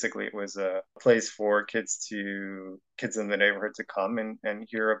 And basically, it was a place for kids in the neighborhood to come and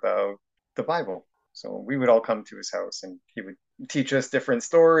hear about the Bible. So we would all come to his house and he would teach us different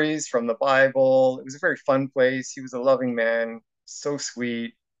stories from the Bible. It was a very fun place. He was a loving man, so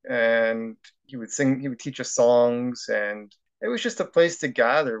sweet. And he would teach us songs. And it was just a place to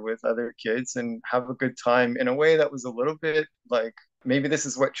gather with other kids and have a good time in a way that was a little bit like maybe this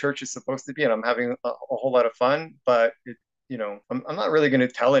is what church is supposed to be. And I'm having a whole lot of fun, but I'm not really going to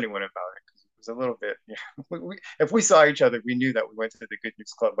tell anyone about it because it was a little bit, if we saw each other, we knew that we went to the Good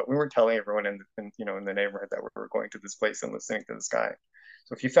News Club, but we weren't telling everyone in the neighborhood that we were going to this place and listening to this guy.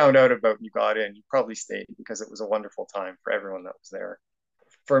 So if you found out about you got in, you probably stayed because it was a wonderful time for everyone that was there.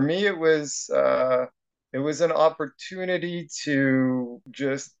 For me, it was an opportunity to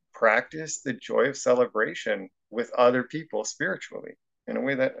just practice the joy of celebration with other people spiritually in a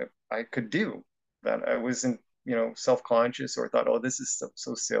way that I could do, that I wasn't, self-conscious or thought, oh, this is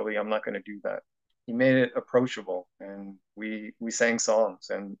so silly. I'm not going to do that. He made it approachable, and we sang songs,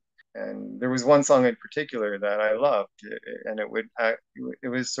 and there was one song in particular that I loved, and it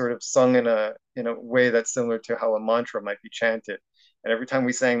was sort of sung in a way that's similar to how a mantra might be chanted. And every time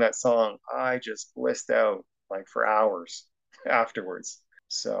we sang that song, I just blissed out like for hours afterwards.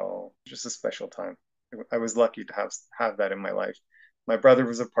 So just a special time. I was lucky to have that in my life. My brother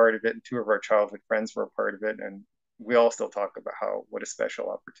was a part of it, and 2 of our childhood friends were a part of it, and we all still talk about what a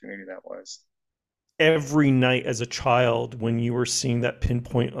special opportunity that was. Every night as a child, when you were seeing that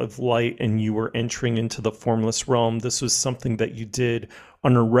pinpoint of light and you were entering into the formless realm, this was something that you did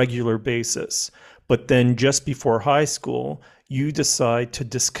on a regular basis. But then just before high school, you decide to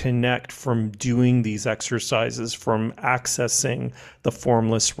disconnect from doing these exercises, from accessing the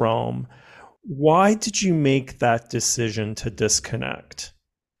formless realm. Why did you make that decision to disconnect?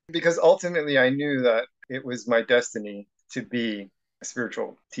 Because ultimately I knew that it was my destiny to be a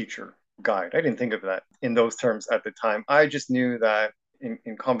spiritual teacher, guide. I didn't think of that in those terms at the time. I just knew that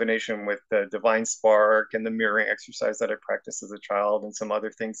in combination with the divine spark and the mirroring exercise that I practiced as a child and some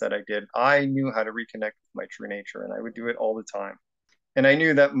other things that I did, I knew how to reconnect with my true nature, and I would do it all the time. And I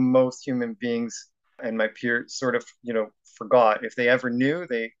knew that most human beings and my peers sort of, forgot. If they ever knew,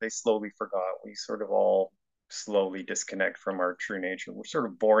 they slowly forgot. We sort of all slowly disconnect from our true nature. We're sort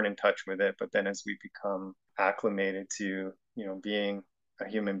of born in touch with it, but then as we become acclimated to, being a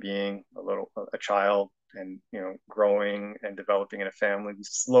human being, a child, and growing and developing in a family, we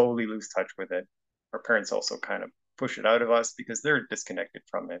slowly lose touch with it. Our parents also kind of push it out of us because they're disconnected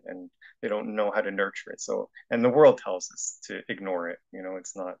from it and they don't know how to nurture it. So, and the world tells us to ignore it.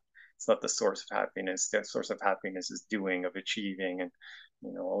 It's not the source of happiness. The source of happiness is doing, of achieving, and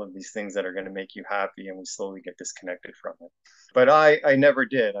all of these things that are going to make you happy, and we slowly get disconnected from it. But I never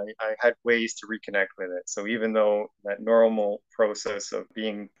did. I had ways to reconnect with it. So even though that normal process of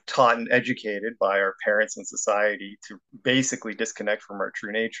being taught and educated by our parents and society to basically disconnect from our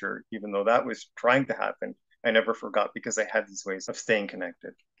true nature, even though that was trying to happen, I never forgot because I had these ways of staying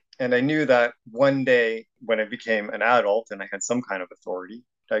connected. And I knew that one day when I became an adult and I had some kind of authority,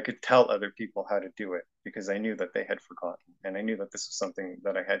 I could tell other people how to do it because I knew that they had forgotten, and I knew that this was something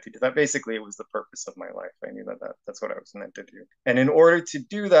that I had to do. That basically it was the purpose of my life. I knew that's what I was meant to do. And in order to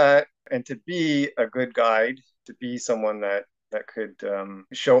do that and to be a good guide, to be someone that could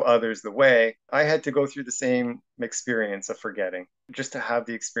show others the way, I had to go through the same experience of forgetting, just to have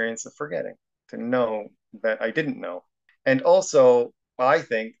the experience of forgetting, to know that I didn't know. And also, I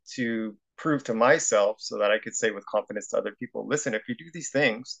think to prove to myself so that I could say with confidence to other people, listen, if you do these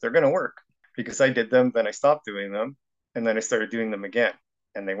things, they're going to work. Because I did them, then I stopped doing them, and then I started doing them again,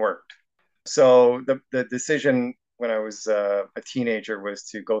 and they worked. So the decision when I was a teenager was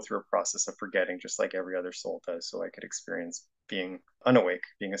to go through a process of forgetting, just like every other soul does, so I could experience being unawake,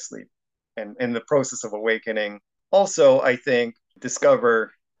 being asleep. And in the process of awakening, also, I think,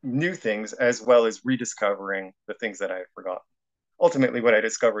 discover new things as well as rediscovering the things that I had forgotten. Ultimately, what I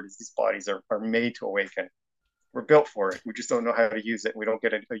discovered is these bodies are made to awaken. We're built for it. We just don't know how to use it. We don't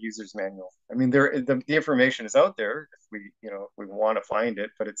get a user's manual. I mean, the information is out there if we want to find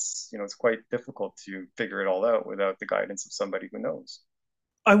it, but it's quite difficult to figure it all out without the guidance of somebody who knows.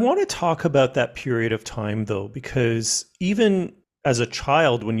 I want to talk about that period of time, though, because even as a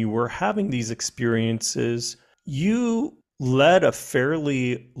child, when you were having these experiences, you led a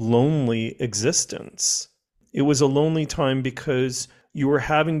fairly lonely existence. It was a lonely time because you were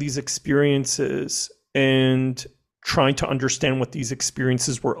having these experiences and trying to understand what these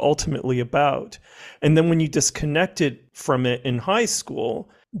experiences were ultimately about. And then when you disconnected from it in high school,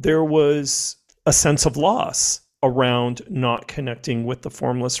 there was a sense of loss around not connecting with the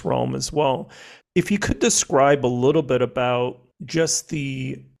formless realm as well. If you could describe a little bit about just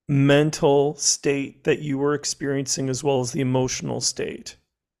the mental state that you were experiencing as well as the emotional state.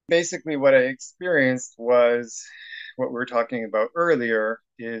 Basically, what I experienced was what we were talking about earlier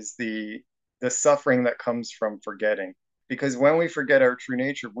is the suffering that comes from forgetting. Because when we forget our true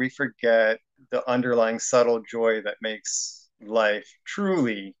nature, we forget the underlying subtle joy that makes life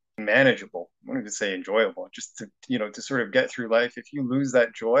truly manageable. I wouldn't even say enjoyable, just to sort of get through life. If you lose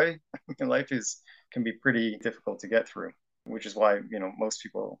that joy, life is can be pretty difficult to get through, which is why most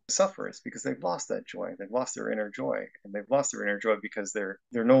people suffer, is because they've lost that joy. They've lost their inner joy, and they've lost their inner joy because they're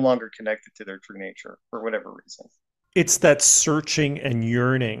no longer connected to their true nature for whatever reason. It's that searching and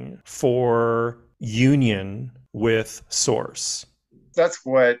yearning for union with source. That's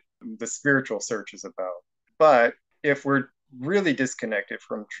what the spiritual search is about. But if we're really disconnected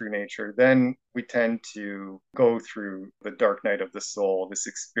from true nature, then we tend to go through the dark night of the soul, this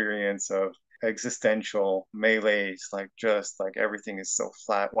experience of existential melees, like just like everything is so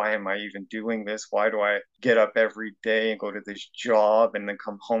flat. Why am I even doing this? Why do I get up every day and go to this job and then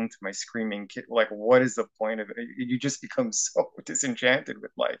come home to my screaming kid? Like, what is the point of it? You just become so disenchanted with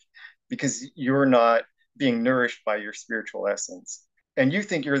life because you're not being nourished by your spiritual essence. And you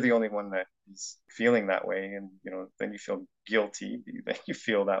think you're the only one that is feeling that way. And, then you feel guilty. Then you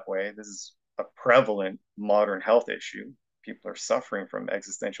feel that way. This is a prevalent modern health issue. People are suffering from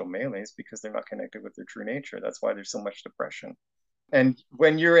existential melees because they're not connected with their true nature. That's why there's so much depression. And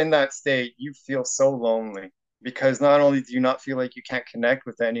when you're in that state, you feel so lonely because not only do you not feel like you can't connect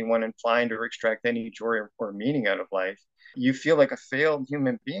with anyone and find or extract any joy or meaning out of life, you feel like a failed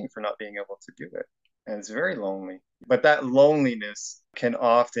human being for not being able to do it. And it's very lonely. But that loneliness can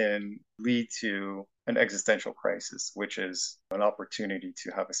often lead to an existential crisis, which is an opportunity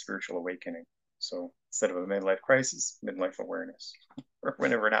to have a spiritual awakening. So instead of a midlife crisis, midlife awareness, or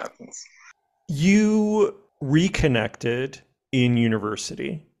whenever it happens. You reconnected in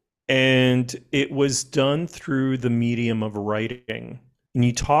university, and it was done through the medium of writing. And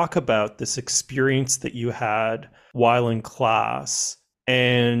you talk about this experience that you had while in class,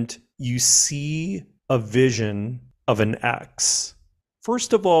 and you see a vision of an X.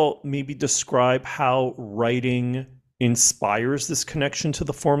 First of all, maybe describe how writing inspires this connection to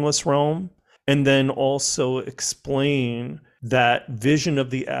the formless realm, and then also explain that vision of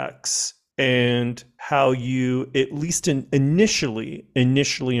the X and how you at least initially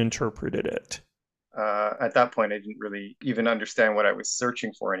interpreted it. At that point, I didn't really even understand what I was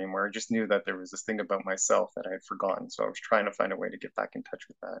searching for anymore. I just knew that there was this thing about myself that I had forgotten. So I was trying to find a way to get back in touch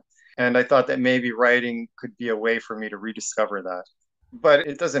with that. And I thought that maybe writing could be a way for me to rediscover that. But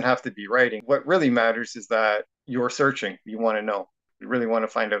it doesn't have to be writing. What really matters is that you're searching. You want to know. You really want to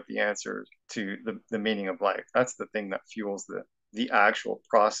find out the answer to the meaning of life. That's the thing that fuels the actual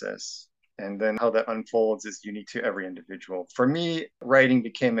process. And then how that unfolds is unique to every individual. For me, writing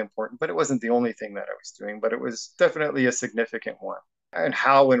became important, but it wasn't the only thing that I was doing, but it was definitely a significant one. And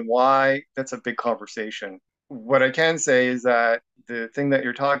how and why, that's a big conversation. what I can say is that the thing that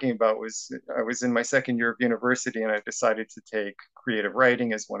you're talking about was I was in my second year of university and I decided to take creative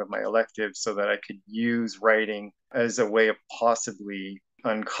writing as one of my electives so that I could use writing as a way of possibly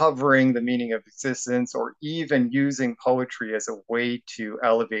uncovering the meaning of existence or even using poetry as a way to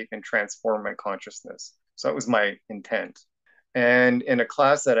elevate and transform my consciousness. So that was my intent. And in a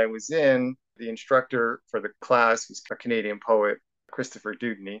class that I was in, the instructor for the class was a Canadian poet, Christopher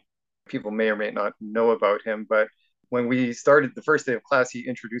Dugney. People may or may not know about him, but when we started the first day of class, he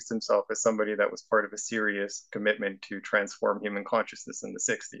introduced himself as somebody that was part of a serious commitment to transform human consciousness in the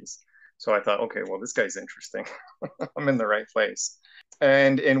 60s. So I thought, okay, well, this guy's interesting. I'm in the right place.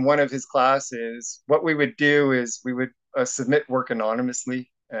 And in one of his classes, what we would do is we would submit work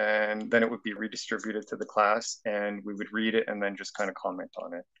anonymously, and then it would be redistributed to the class, and we would read it and then just kind of comment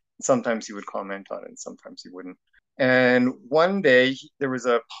on it. Sometimes he would comment on it, and sometimes he wouldn't. And one day there was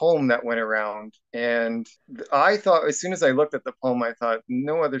a poem that went around, and I thought, as soon as I looked at the poem, I thought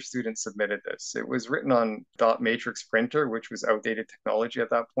no other student submitted this. It was written on dot matrix printer, which was outdated technology at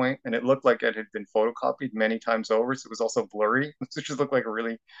that point, and it looked like it had been photocopied many times over. So it was also blurry. It just looked like a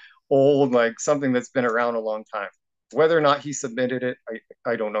really old, like something that's been around a long time. Whether or not he submitted it,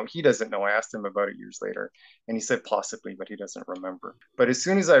 I don't know. He doesn't know. I asked him about it years later, and he said possibly, but he doesn't remember. But as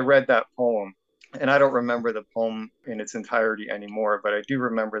soon as I read that poem, and I don't remember the poem in its entirety anymore, but I do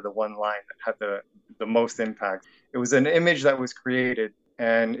remember the one line that had the most impact. It was an image that was created,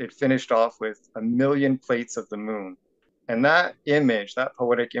 and it finished off with a million plates of the moon. And that image, that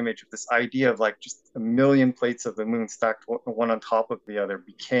poetic image of this idea of like just a million plates of the moon stacked one on top of the other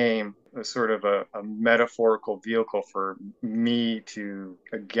became a sort of a metaphorical vehicle for me to,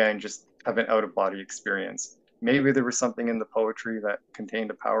 again, just have an out of body experience. Maybe there was something in the poetry that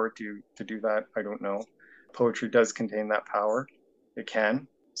contained a power to do that. I don't know. Poetry does contain that power. It can.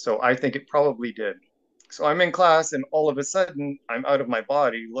 So I think it probably did. So I'm in class, and all of a sudden, I'm out of my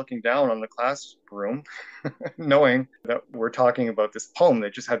body looking down on the classroom, knowing that we're talking about this poem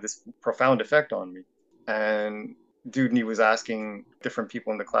that just had this profound effect on me. And Dudney was asking different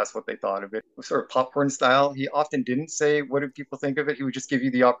people in the class what they thought of it. It was sort of popcorn style. He often didn't say, "What did people think of it?" He would just give you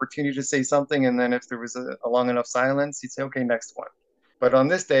the opportunity to say something. And then if there was a long enough silence, he'd say, "Okay, next one." But on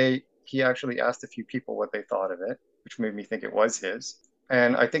this day, he actually asked a few people what they thought of it, which made me think it was his.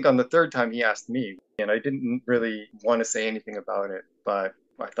 And I think on the third time he asked me, and I didn't really want to say anything about it, but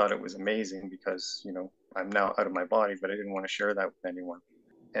I thought it was amazing because, I'm now out of my body, but I didn't want to share that with anyone.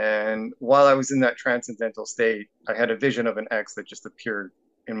 And while I was in that transcendental state, I had a vision of an X that just appeared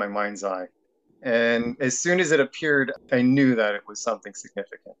in my mind's eye. And as soon as it appeared, I knew that it was something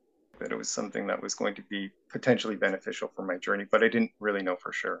significant, that it was something that was going to be potentially beneficial for my journey, but I didn't really know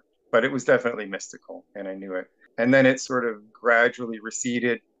for sure. But it was definitely mystical, and I knew it. And then it sort of gradually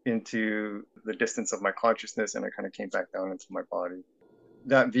receded into the distance of my consciousness, and I kind of came back down into my body.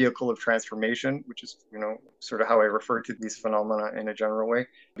 That vehicle of transformation, which is, sort of how I refer to these phenomena in a general way,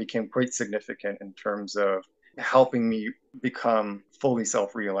 became quite significant in terms of helping me become fully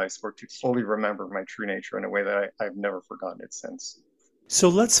self-realized or to fully remember my true nature in a way that I've never forgotten it since. So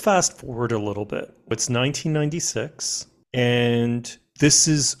let's fast forward a little bit. It's 1996, and this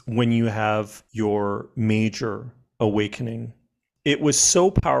is when you have your major awakening. It was so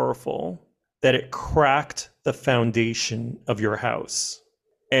powerful that it cracked the foundation of your house.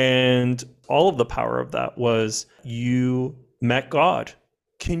 And all of the power of that was you met God.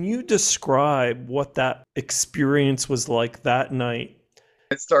 Can you describe what that experience was like that night?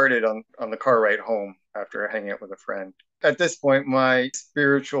 It started on the car ride home after hanging out with a friend. At this point, my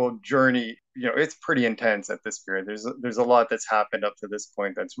spiritual journey, it's pretty intense at this period. There's a lot that's happened up to this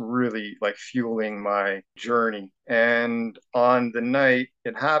point that's really like fueling my journey. And on the night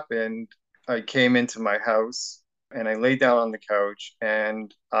it happened, I came into my house and I laid down on the couch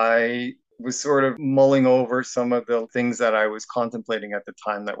and I was sort of mulling over some of the things that I was contemplating at the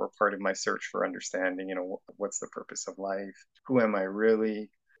time that were part of my search for understanding. What's the purpose of life? Who am I really?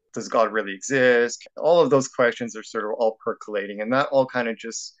 Does God really exist? All of those questions are sort of all percolating, and that all kind of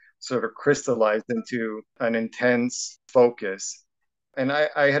just sort of crystallized into an intense focus. And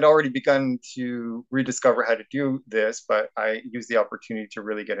I had already begun to rediscover how to do this, but I used the opportunity to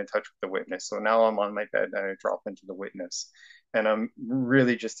really get in touch with the witness. So now I'm on my bed and I drop into the witness, and I'm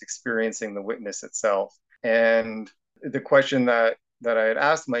really just experiencing the witness itself. And the question that I had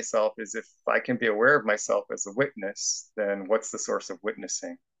asked myself is, if I can be aware of myself as a witness, then what's the source of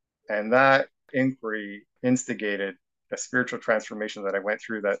witnessing? And that inquiry instigated a spiritual transformation that I went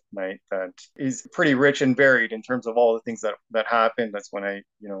through that night that is pretty rich and varied in terms of all the things that happened. That's when I,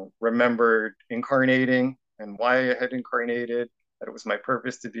 remembered incarnating and why I had incarnated, that it was my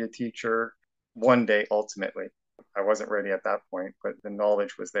purpose to be a teacher. one day ultimately. I wasn't ready at that point, but the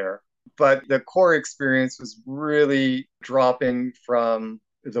knowledge was there. But the core experience was really dropping from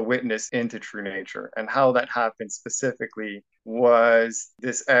the witness into true nature. And how that happened specifically was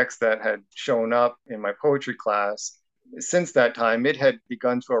this X that had shown up in my poetry class. Since that time, it had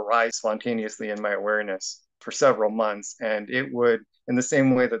begun to arise spontaneously in my awareness for several months. And it would, in the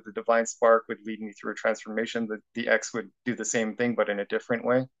same way that the divine spark would lead me through a transformation, the X would do the same thing, but in a different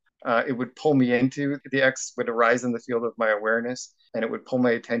way. It would pull me into the X would arise in the field of my awareness, and it would pull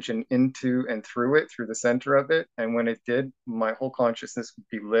my attention into and through it, through the center of it. And when it did, my whole consciousness would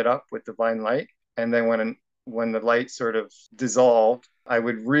be lit up with divine light. And then when the light sort of dissolved, I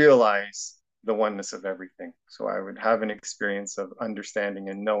would realize the oneness of everything. So I would have an experience of understanding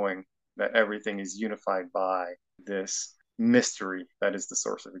and knowing that everything is unified by this mystery that is the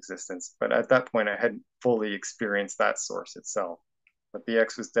source of existence. But at that point, I hadn't fully experienced that source itself. But the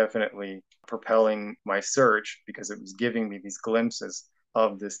X was definitely propelling my search because it was giving me these glimpses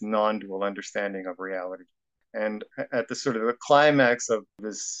of this non-dual understanding of reality. And at the sort of the climax of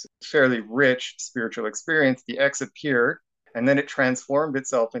this fairly rich spiritual experience, the X appeared, and then it transformed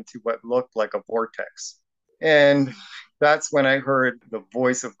itself into what looked like a vortex. And that's when I heard the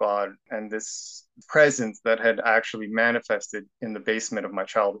voice of God and this presence that had actually manifested in the basement of my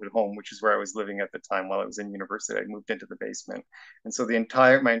childhood home, which is where I was living at the time while I was in university. I moved into the basement. And so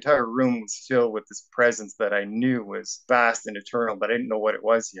my entire room was filled with this presence that I knew was vast and eternal, but I didn't know what it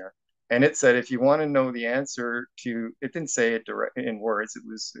was yet. And it said, if you want to know the answer to, it didn't say it direct in words, it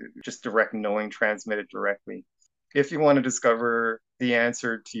was just direct knowing transmitted directly. If you want to discover the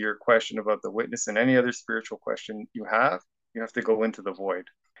answer to your question about the witness and any other spiritual question you have to go into the void.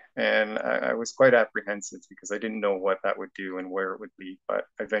 And I was quite apprehensive because I didn't know what that would do and where it would lead. But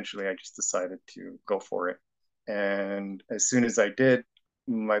eventually I just decided to go for it. And as soon as I did,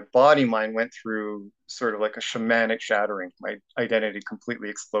 my body mind went through sort of like a shamanic shattering. My identity completely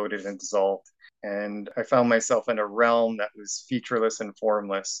exploded and dissolved. And I found myself in a realm that was featureless and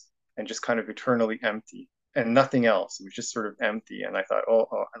formless and just kind of eternally empty and nothing else. It was just sort of empty. And I thought,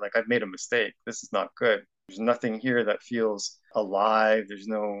 like I've made a mistake. This is not good. There's nothing here that feels alive. There's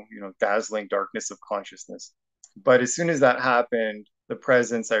no, dazzling darkness of consciousness. But as soon as that happened, the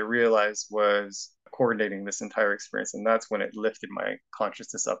presence I realized was coordinating this entire experience. And that's when it lifted my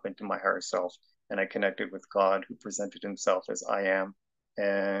consciousness up into my higher self. And I connected with God, who presented himself as I am.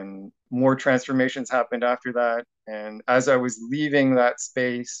 And more transformations happened after that. And as I was leaving that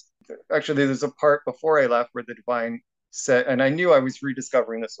space, actually, there's a part before I left where the divine said, and I knew I was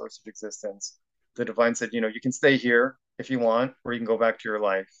rediscovering the source of existence. The divine said, you can stay here if you want, or you can go back to your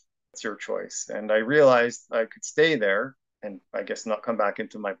life. It's your choice. And I realized I could stay there and I guess not come back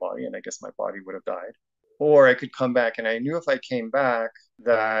into my body. And I guess my body would have died. Or I could come back. And I knew if I came back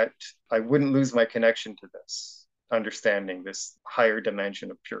that I wouldn't lose my connection to this understanding, this higher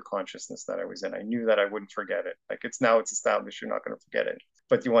dimension of pure consciousness that I was in. I knew that I wouldn't forget it. Like it's established, you're not going to forget it.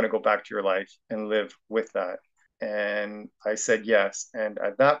 But you want to go back to your life and live with that. And I said yes. And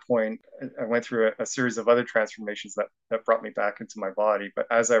at that point, I went through a series of other transformations that brought me back into my body. But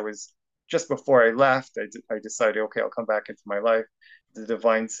as I was just before I left, I decided, okay, I'll come back into my life. The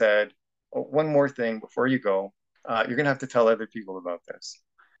divine said, oh, one more thing before you go, you're going to have to tell other people about this.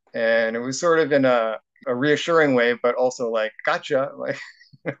 And it was sort of in a reassuring way, but also like, gotcha. Like,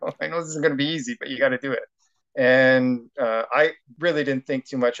 I know this isn't going to be easy, but you got to do it. And I really didn't think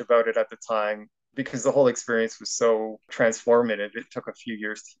too much about it at the time because the whole experience was so transformative. It took a few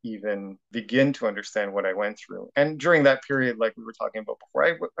years to even begin to understand what I went through. And during that period, like we were talking about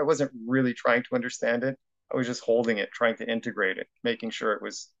before, I wasn't really trying to understand it. I was just holding it, trying to integrate it, making sure it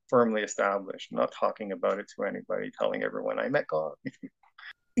was firmly established, not talking about it to anybody, telling everyone I met God.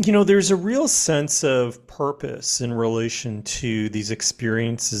 There's a real sense of purpose in relation to these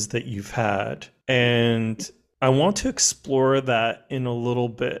experiences that you've had. And I want to explore that in a little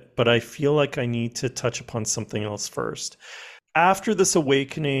bit, but I feel like I need to touch upon something else first. After this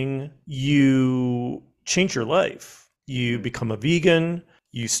awakening, you change your life. You become a vegan,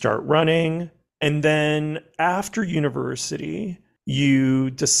 you start running, and then after university, you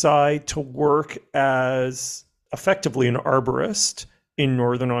decide to work as effectively an arborist in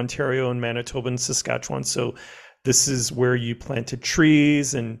Northern Ontario and Manitoba and Saskatchewan. So this is where you planted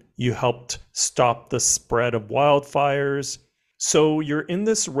trees and you helped stop the spread of wildfires. So you're in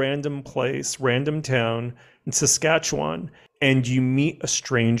this random place, random town in Saskatchewan, and you meet a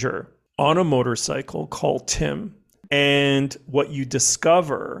stranger on a motorcycle called Tim. And what you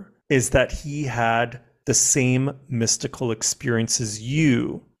discover is that he had the same mystical experience as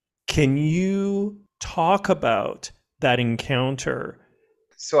you. Can you talk about that encounter?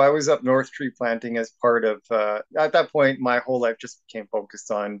 So I was up north tree planting as part of, at that point, my whole life just became focused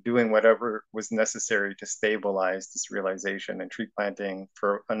on doing whatever was necessary to stabilize this realization, and tree planting,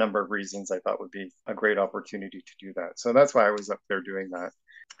 for a number of reasons, I thought would be a great opportunity to do that. So that's why I was up there doing that.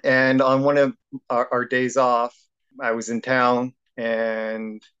 And on one of our days off, I was in town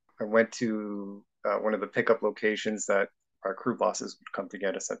and I went to one of the pickup locations that our crew bosses would come to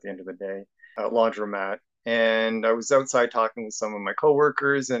get us at the end of the day, a laundromat. And I was outside talking with some of my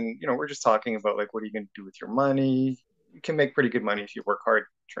coworkers, and we're just talking about like, what are you going to do with your money? You can make pretty good money if you work hard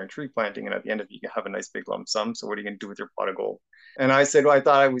during tree planting, and at the end of it, you have a nice big lump sum. So what are you going to do with your pot of gold? And I said, well,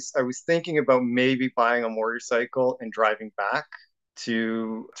 I was thinking about maybe buying a motorcycle and driving back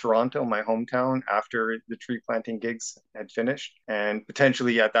to Toronto, my hometown, after the tree planting gigs had finished. And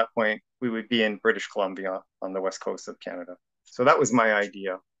potentially at that point, we would be in British Columbia on the west coast of Canada. So that was my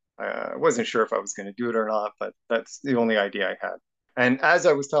idea. I wasn't sure if I was going to do it or not, but that's the only idea I had. And as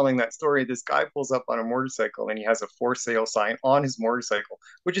I was telling that story, this guy pulls up on a motorcycle and he has a for sale sign on his motorcycle,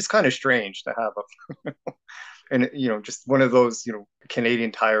 which is kind of strange to have a and just one of those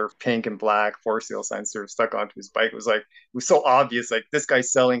Canadian Tire pink and black for sale signs sort of stuck onto his bike. It was so obvious, like this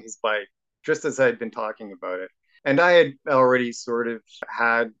guy's selling his bike, just as I had been talking about it. And I had already sort of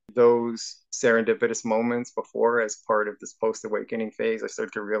had those serendipitous moments before as part of this post awakening phase. I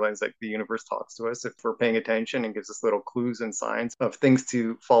started to realize like the universe talks to us if we're paying attention and gives us little clues and signs of things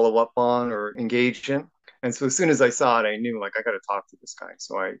to follow up on or engage in. And so as soon as I saw it, I knew like I got to talk to this guy.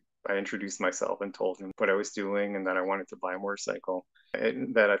 So I introduced myself and told him what I was doing and that I wanted to buy a motorcycle.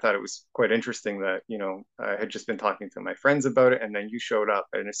 And that I thought it was quite interesting that, I had just been talking to my friends about it and then you showed up.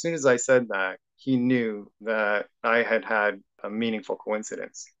 And as soon as I said that, he knew that I had had a meaningful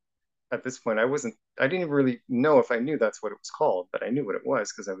coincidence. At this point, I didn't really know if I knew that's what it was called, but I knew what it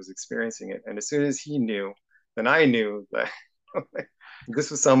was because I was experiencing it. And as soon as he knew, then I knew that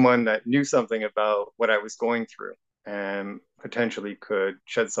this was someone that knew something about what I was going through and potentially could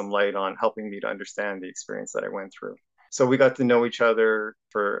shed some light on helping me to understand the experience that I went through. So we got to know each other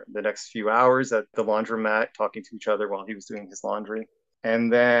for the next few hours at the laundromat, talking to each other while he was doing his laundry.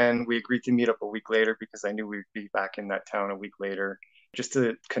 And then we agreed to meet up a week later because I knew we'd be back in that town a week later just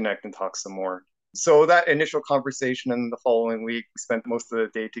to connect and talk some more. So that initial conversation and the following week, we spent most of the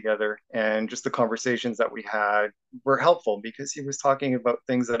day together. And just the conversations that we had were helpful because he was talking about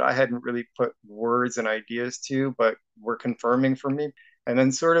things that I hadn't really put words and ideas to, but were confirming for me. And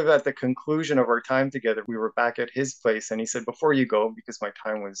then, sort of at the conclusion of our time together, we were back at his place, and he said, "Before you go, because my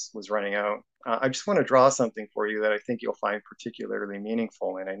time was running out, I just want to draw something for you that I think you'll find particularly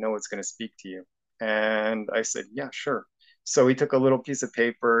meaningful, and I know it's going to speak to you." And I said, "Yeah, sure." So he took a little piece of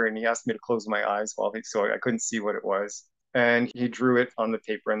paper and he asked me to close my eyes so I couldn't see what it was. And he drew it on the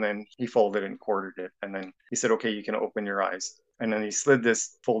paper and then he folded and quartered it. And then he said, "Okay, you can open your eyes." And then he slid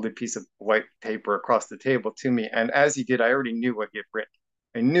this folded piece of white paper across the table to me. And as he did, I already knew what he had written.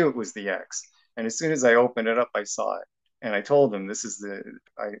 I knew it was the X. And as soon as I opened it up, I saw it. And I told him,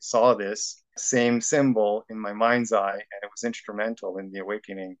 I saw this same symbol in my mind's eye, and it was instrumental in the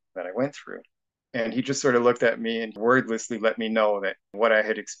awakening that I went through. And he just sort of looked at me and wordlessly let me know that what I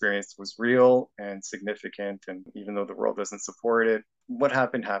had experienced was real and significant. And even though the world doesn't support it, what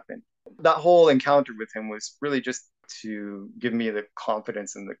happened happened. That whole encounter with him was really just to give me the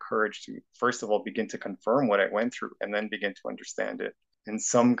confidence and the courage to, first of all, begin to confirm what I went through and then begin to understand it in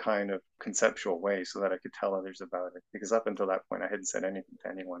some kind of conceptual way so that I could tell others about it. Because up until that point, I hadn't said anything to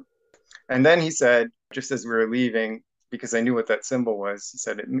anyone. And then he said, just as we were leaving, because I knew what that symbol was, he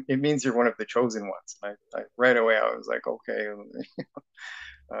said, it means you're one of the chosen ones. And I right away, I was like, okay,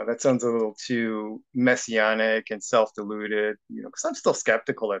 that sounds a little too messianic and self-deluded, because I'm still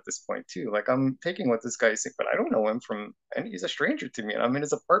skeptical at this point too. Like I'm taking what this guy is saying, but I don't know him and he's a stranger to me and I'm in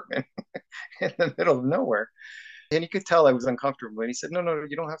his apartment in the middle of nowhere. And he could tell I was uncomfortable. And he said, no,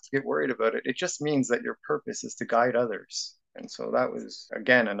 you don't have to get worried about it. It just means that your purpose is to guide others. And so that was,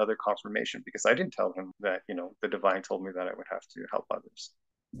 again, another confirmation because I didn't tell him that, the divine told me that I would have to help others.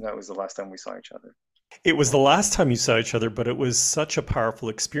 And that was the last time we saw each other. It was the last time you saw each other, but it was such a powerful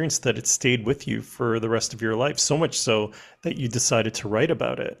experience that it stayed with you for the rest of your life, so much so that you decided to write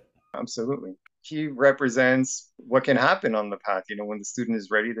about it. Absolutely. He represents what can happen on the path. When the student is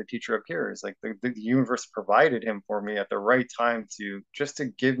ready, the teacher appears. Like the universe provided him for me at the right time to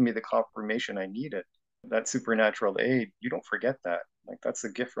give me the confirmation I needed. That supernatural aid, you don't forget that. Like that's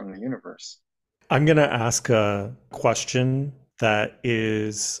a gift from the universe. I'm going to ask a question that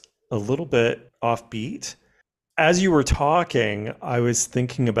is a little bit offbeat. As you were talking, I was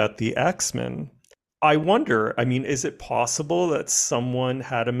thinking about the X-Men. I wonder, is it possible that someone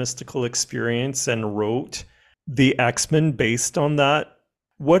had a mystical experience and wrote the X-Men based on that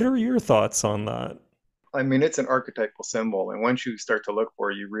What are your thoughts on that? I mean, it's an archetypal symbol, and once you start to look for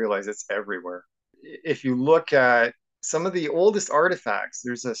it, you realize it's everywhere. If you look at some of the oldest artifacts,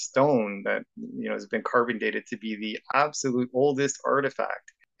 there's a stone that has been carbon dated to be the absolute oldest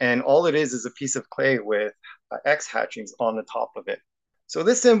artifact, and all it is a piece of clay with X hatchings on the top of it. So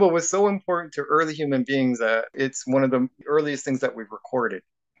this symbol was so important to early human beings that it's one of the earliest things that we've recorded.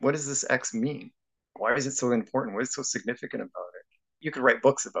 What does this X mean? Why is it so important? What is so significant about it? You could write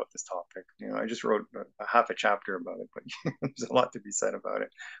books about this topic. I just wrote a half a chapter about it, but there's a lot to be said about it.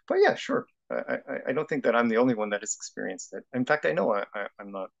 But yeah, sure. I don't think that I'm the only one that has experienced it. In fact, I know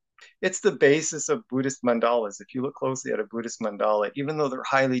I'm not. It's the basis of Buddhist mandalas. If you look closely at a Buddhist mandala, even though they're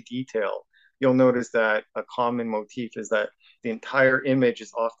highly detailed, you'll notice that a common motif is that the entire image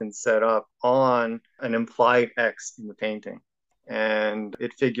is often set up on an implied X in the painting. And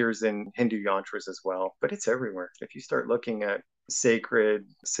it figures in Hindu yantras as well, but it's everywhere. If you start looking at sacred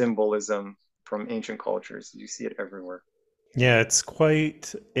symbolism from ancient cultures, you see it everywhere. Yeah, it's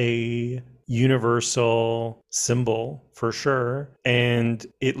quite a universal symbol for sure. And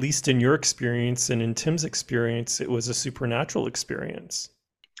at least in your experience and in Tim's experience, it was a supernatural experience.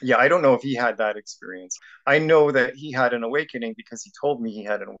 Yeah, I don't know if he had that experience. I know that he had an awakening because he told me he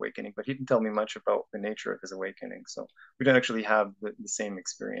had an awakening, but he didn't tell me much about the nature of his awakening. So we didn't actually have the same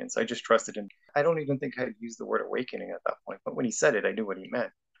experience. I just trusted him. I don't even think I'd used the word awakening at that point, but when he said it, I knew what he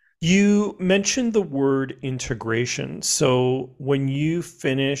meant. You mentioned the word integration. So when you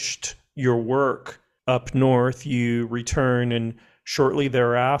finished your work up north, you return, and shortly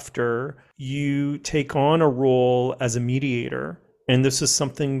thereafter, you take on a role as a mediator. And this is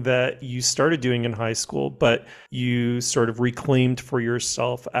something that you started doing in high school, but you sort of reclaimed for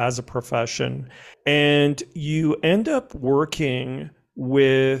yourself as a profession. And you end up working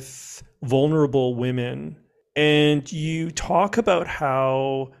with vulnerable women. And you talk about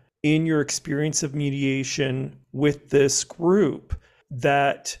how in your experience of mediation with this group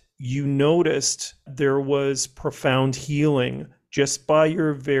that you noticed there was profound healing just by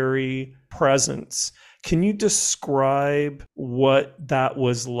your very presence. Can you describe what that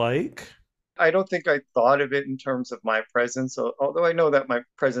was like? I don't think I thought of it in terms of my presence, although I know that my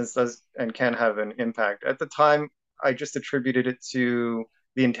presence does and can have an impact. At the time, I just attributed it to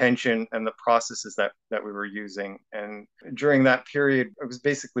the intention and the processes that we were using. And during that period, I was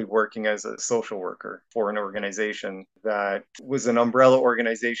basically working as a social worker for an organization that was an umbrella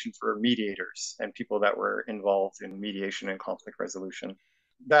organization for mediators and people that were involved in mediation and conflict resolution.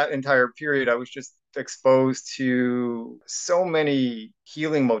 That entire period, I was just exposed to so many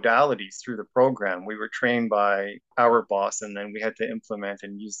healing modalities through the program. We were trained by our boss, and then we had to implement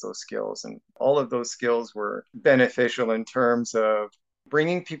and use those skills. And all of those skills were beneficial in terms of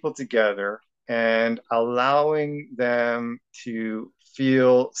bringing people together and allowing them to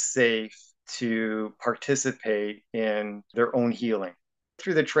feel safe to participate in their own healing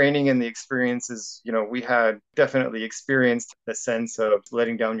through the training and the experiences, we had definitely experienced the sense of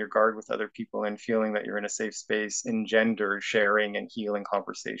letting down your guard with other people and feeling that you're in a safe space engender sharing and healing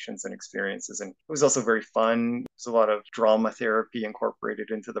conversations and experiences. And it was also very fun. There's a lot of drama therapy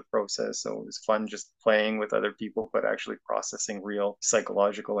incorporated into the process. So it was fun just playing with other people, but actually processing real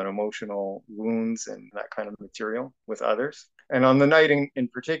psychological and emotional wounds and that kind of material with others. And on the night in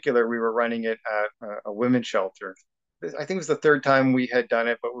particular, we were running it at a women's shelter. I think it was the third time we had done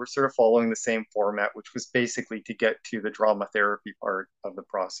it, but we're sort of following the same format, which was basically to get to the drama therapy part of the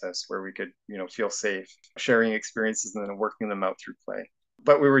process where we could, feel safe, sharing experiences and then working them out through play.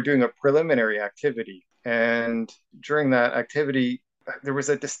 But we were doing a preliminary activity. And during that activity, there was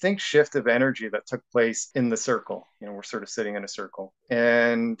a distinct shift of energy that took place in the circle. We're sort of sitting in a circle.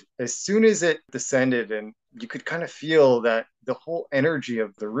 And as soon as it descended, and you could kind of feel that the whole energy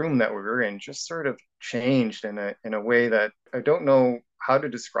of the room that we were in just sort of changed in a way that I don't know how to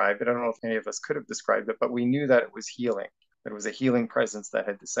describe it. I don't know if any of us could have described it, but we knew that it was healing. It was a healing presence that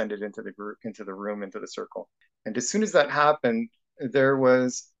had descended into the group, into the room, into the circle. And as soon as that happened, there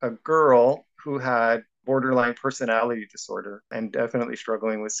was a girl who had borderline personality disorder and definitely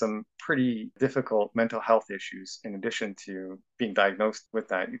struggling with some pretty difficult mental health issues in addition to being diagnosed with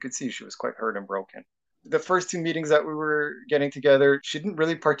that. You could see she was quite hurt and broken. The first two meetings that we were getting together, she didn't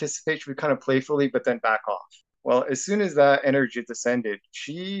really participate. She would kind of playfully, but then back off. Well, as soon as that energy descended,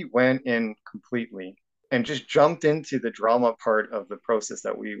 she went in completely and just jumped into the drama part of the process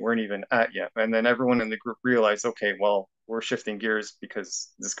that we weren't even at yet. And then everyone in the group realized, okay, well, we're shifting gears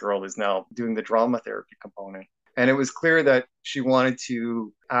because this girl is now doing the drama therapy component. And it was clear that she wanted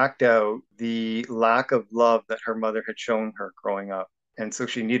to act out the lack of love that her mother had shown her growing up. And so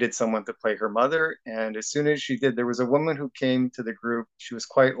she needed someone to play her mother. And as soon as she did, there was a woman who came to the group. She was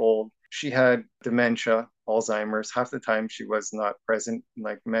quite old. She had dementia, Alzheimer's. Half the time she was not present,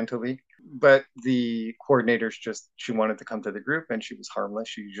 like mentally. But the coordinators she wanted to come to the group and she was harmless.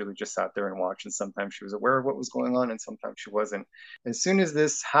 She usually just sat there and watched. And sometimes she was aware of what was going on and sometimes she wasn't. As soon as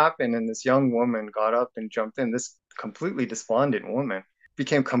this happened and this young woman got up and jumped in, this completely despondent woman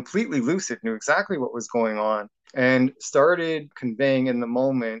became completely lucid, knew exactly what was going on, and started conveying in the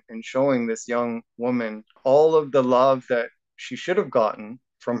moment and showing this young woman all of the love that she should have gotten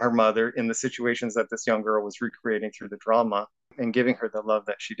from her mother in the situations that this young girl was recreating through the drama, and giving her the love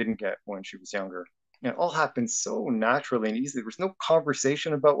that she didn't get when she was younger. And it all happened so naturally and easily. There was no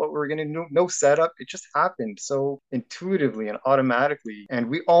conversation about what we were going to do, no setup. It just happened so intuitively and automatically. And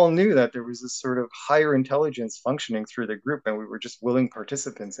we all knew that there was this sort of higher intelligence functioning through the group, and we were just willing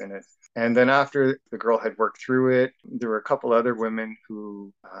participants in it. And then after the girl had worked through it, there were a couple other women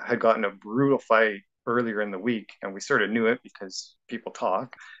who had gotten a brutal fight earlier in the week, and we sort of knew it because people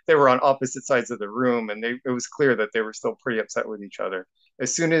talk. They were on opposite sides of the room, and it was clear that they were still pretty upset with each other.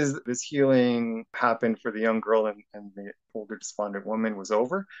 As soon as this healing happened for the young girl and the older despondent woman was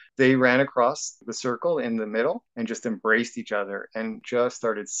over, they ran across the circle in the middle and just embraced each other and just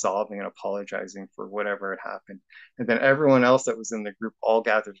started sobbing and apologizing for whatever had happened. And then everyone else that was in the group all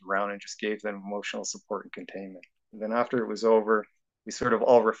gathered around and just gave them emotional support and containment. And then after it was over, we sort of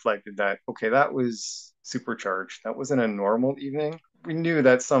all reflected that, okay, that was supercharged. That wasn't a normal evening. We knew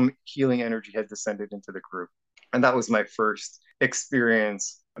that some healing energy had descended into the group. And that was my first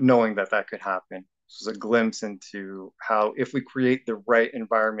experience knowing that that could happen. This was a glimpse into how, if we create the right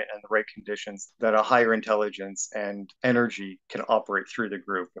environment and the right conditions, that a higher intelligence and energy can operate through the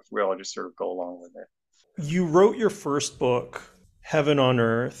group if we all just sort of go along with it. You wrote your first book, Heaven on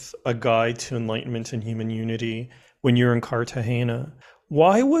Earth, A Guide to Enlightenment and Human Unity, when you're in Cartagena.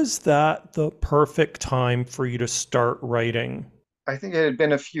 Why was that the perfect time for you to start writing? I think it had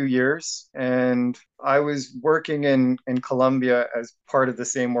been a few years, and I was working in Colombia as part of the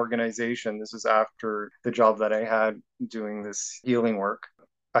same organization. This was after the job that I had doing this healing work.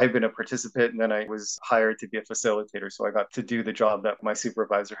 I had been a participant, and then I was hired to be a facilitator. So I got to do the job that my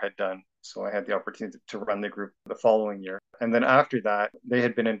supervisor had done. So I had the opportunity to run the group the following year. And then after that, they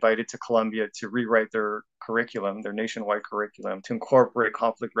had been invited to Colombia to rewrite their curriculum, their nationwide curriculum, to incorporate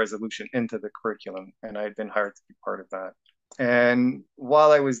conflict resolution into the curriculum. And I had been hired to be part of that. And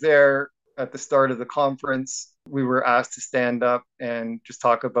while I was there at the start of the conference, we were asked to stand up and just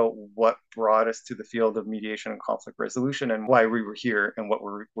talk about what brought us to the field of mediation and conflict resolution and why we were here and what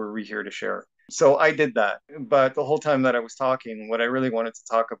were we here to share. So I did that. But the whole time that I was talking, what I really wanted to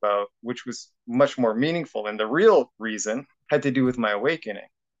talk about, which was much more meaningful and the real reason, had to do with my awakening.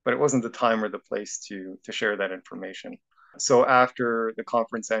 But it wasn't the time or the place to share that information. So after the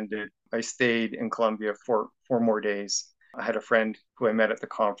conference ended, I stayed in Colombia for 4 more days. I had a friend who I met at the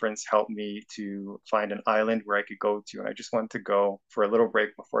conference help me to find an island where I could go to. And I just wanted to go for a little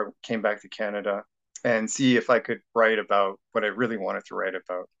break before I came back to Canada and see if I could write about what I really wanted to write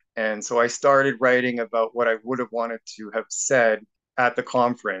about. And so I started writing about what I would have wanted to have said at the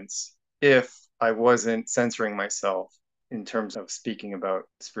conference if I wasn't censoring myself in terms of speaking about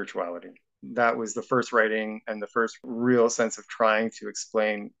spirituality. That was the first writing and the first real sense of trying to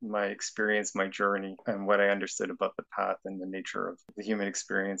explain my experience, my journey, and what I understood about the path and the nature of the human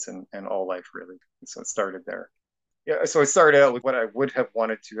experience and all life, really. So it started there. Yeah, so it started out with what I would have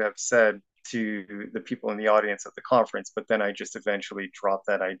wanted to have said to the people in the audience at the conference, but then I just eventually dropped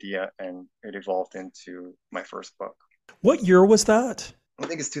that idea and it evolved into my first book. What year was that? I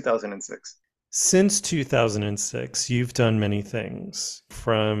think it's 2006. Since 2006, you've done many things,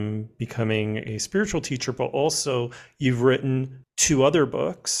 from becoming a spiritual teacher, but also you've written 2 other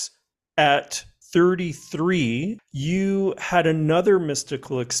books. At 33, you had another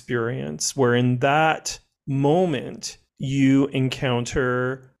mystical experience where in that moment you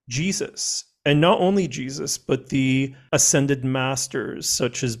encounter Jesus. And not only Jesus, but the ascended masters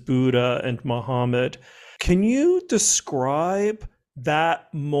such as Buddha and Muhammad. Can you describe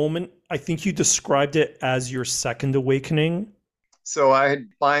that moment? I think you described it as your second awakening. So I had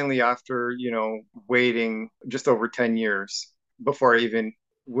finally, after, waiting just over 10 years before I even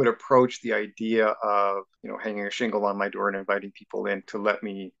would approach the idea of, hanging a shingle on my door and inviting people in to let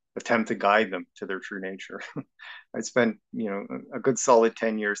me attempt to guide them to their true nature. I spent, a good solid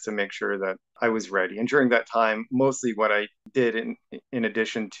 10 years to make sure that I was ready. And during that time, mostly what I did in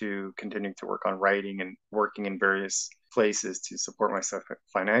addition to continuing to work on writing and working in various places to support myself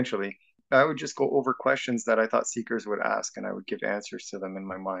financially, I would just go over questions that I thought seekers would ask, and I would give answers to them in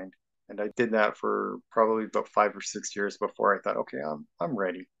my mind. And I did that for probably about 5 or 6 years before I thought, okay, I'm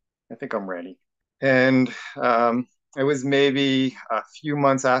ready. I think I'm ready. And it was maybe a few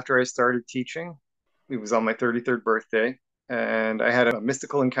months after I started teaching. It was on my 33rd birthday, and I had a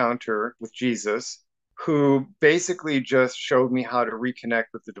mystical encounter with Jesus, who basically just showed me how to reconnect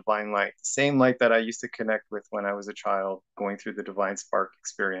with the divine light, the same light that I used to connect with when I was a child, going through the divine spark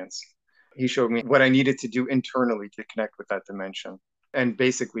experience. He showed me what I needed to do internally to connect with that dimension, and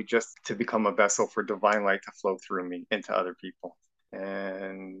basically just to become a vessel for divine light to flow through me into other people.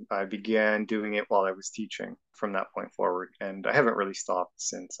 And I began doing it while I was teaching from that point forward. And I haven't really stopped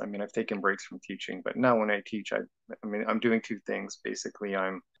since. I mean, I've taken breaks from teaching, but now when I teach, I mean, I'm doing two things. Basically,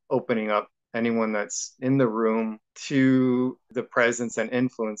 I'm opening up anyone that's in the room to the presence and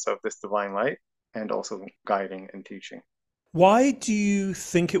influence of this divine light, and also guiding and teaching. Why do you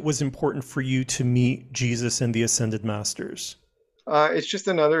think it was important for you to meet Jesus and the Ascended Masters? It's just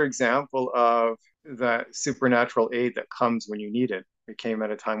another example of that supernatural aid that comes when you need it. It came at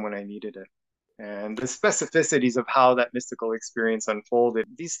a time when I needed it. And the specificities of how that mystical experience unfolded,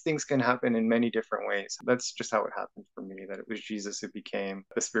 these things can happen in many different ways. That's just how it happened for me, that it was Jesus who became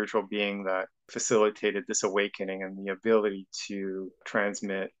the spiritual being that facilitated this awakening and the ability to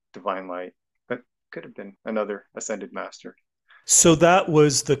transmit divine light. But could have been another ascended master. So that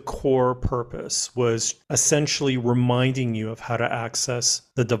was the core purpose, was essentially reminding you of how to access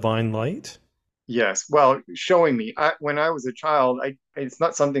the divine light. Yes, well, showing me. When I was a child, it's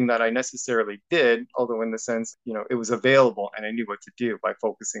not something that I necessarily did, although in the sense, it was available and I knew what to do by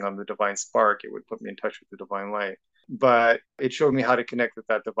focusing on the divine spark. It would put me in touch with the divine light. But it showed me how to connect with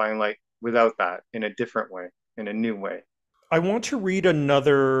that divine light without that, in a different way, in a new way. I want to read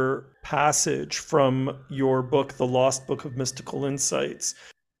another passage from your book, The Lost Book of Mystical Insights.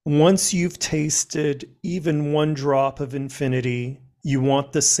 Once you've tasted even one drop of infinity, you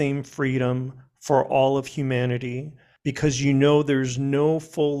want the same freedom for all of humanity, because you know there's no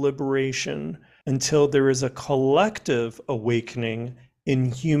full liberation until there is a collective awakening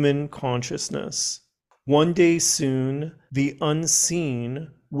in human consciousness. One day soon, the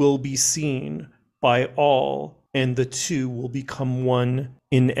unseen will be seen by all, and the two will become one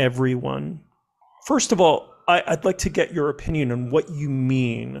in everyone. First of all, I'd like to get your opinion on what you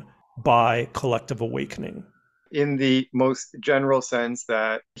mean by collective awakening. In the most general sense,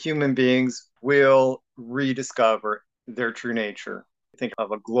 that human beings will rediscover their true nature. Think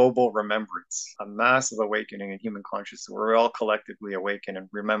of a global remembrance, a massive awakening in human consciousness where we all collectively awaken and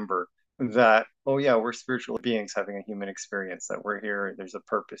remember that, oh yeah, we're spiritual beings having a human experience, that we're here, there's a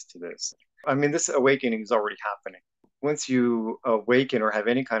purpose to this. I mean, this awakening is already happening. Once you awaken or have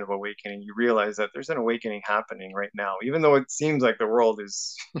any kind of awakening, you realize that there's an awakening happening right now, even though it seems like the world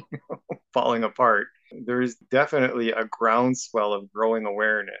is falling apart. There is definitely a groundswell of growing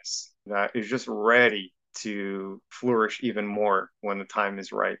awareness that is just ready to flourish even more when the time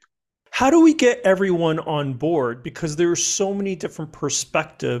is ripe. How do we get everyone on board? Because there are so many different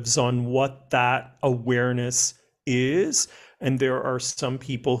perspectives on what that awareness is. And there are some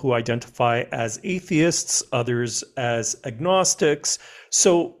people who identify as atheists, others as agnostics.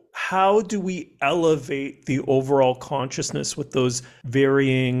 So, how do we elevate the overall consciousness with those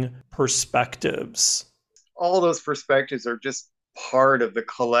varying perspectives? All those perspectives are just part of the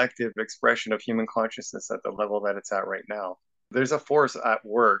collective expression of human consciousness at the level that it's at right now. There's a force at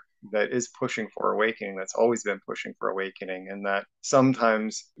work that is pushing for awakening, that's always been pushing for awakening, and that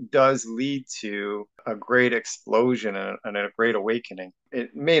sometimes does lead to a great explosion and a great awakening.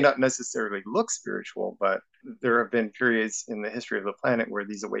 It may not necessarily look spiritual, but there have been periods in the history of the planet where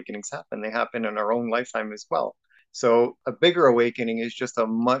these awakenings happen. They happen in our own lifetime as well. So a bigger awakening is just a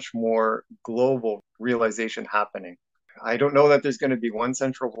much more global realization happening. I don't know that there's going to be one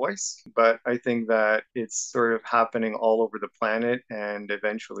central voice, but I think that it's sort of happening all over the planet and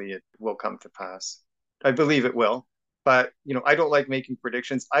eventually it will come to pass. I believe it will. But, I don't like making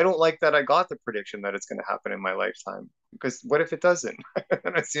predictions. I don't like that I got the prediction that it's going to happen in my lifetime, because what if it doesn't?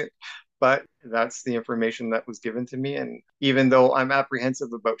 But that's the information that was given to me. And even though I'm apprehensive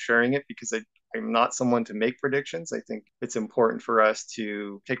about sharing it because I'm not someone to make predictions, I think it's important for us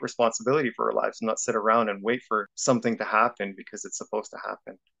to take responsibility for our lives and not sit around and wait for something to happen because it's supposed to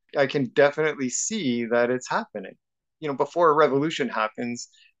happen. I can definitely see that it's happening. Before a revolution happens,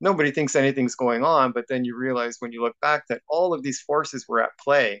 nobody thinks anything's going on, but then you realize when you look back that all of these forces were at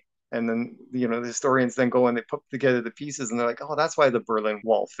play. And then, the historians then go and they put together the pieces and they're like, oh, that's why the Berlin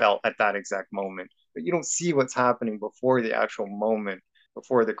Wall fell at that exact moment. But you don't see what's happening before the actual moment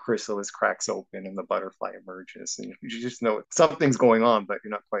before the chrysalis cracks open and the butterfly emerges. And you just know something's going on, but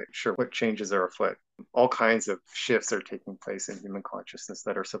you're not quite sure what changes are afoot. All kinds of shifts are taking place in human consciousness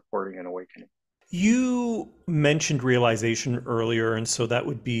that are supporting an awakening. You mentioned realization earlier, and so that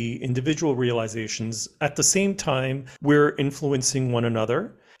would be individual realizations. At the same time, we're influencing one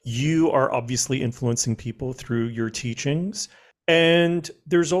another. You are obviously influencing people through your teachings. And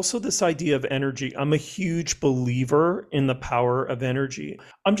there's also this idea of energy. I'm a huge believer in the power of energy.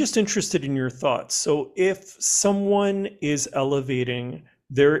 I'm just interested in your thoughts. So, if someone is elevating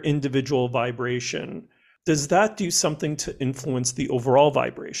their individual vibration, does that do something to influence the overall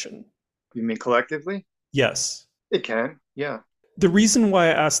vibration? You mean collectively? Yes. It can, yeah. The reason why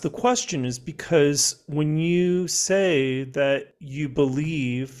I asked the question is because when you say that you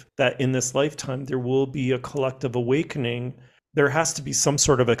believe that in this lifetime there will be a collective awakening, there has to be some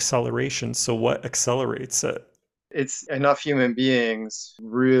sort of acceleration. So, what accelerates it? It's enough human beings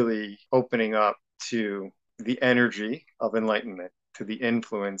really opening up to the energy of enlightenment, to the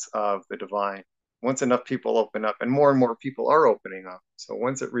influence of the divine. Once enough people open up, and more people are opening up. So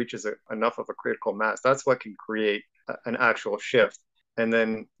once it reaches enough of a critical mass, that's what can create an actual shift. And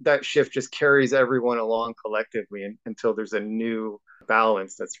then that shift just carries everyone along collectively until there's a new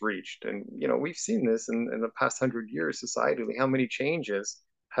balance that's reached. And, we've seen this in the past 100 years societally, how many changes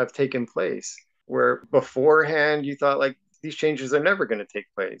have taken place where beforehand you thought like these changes are never going to take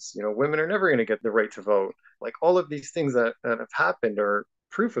place. Women are never going to get the right to vote. Like all of these things that have happened are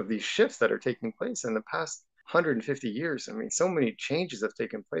proof of these shifts that are taking place in the past 150 years. I mean, so many changes have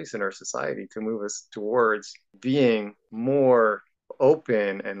taken place in our society to move us towards being more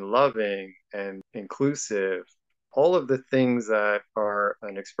open and loving and inclusive. All of the things that are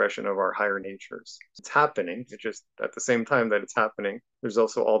an expression of our higher natures. It's happening. It's just at the same time that it's happening, there's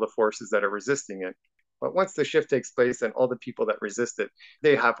also all the forces that are resisting it. But once the shift takes place and all the people that resist it,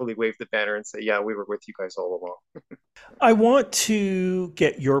 they happily wave the banner and say, yeah, we were with you guys all along. I want to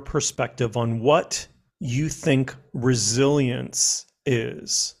get your perspective on what you think resilience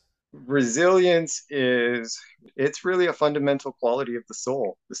is. Resilience it's really a fundamental quality of the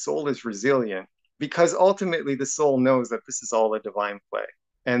soul. The soul is resilient because ultimately the soul knows that this is all a divine play.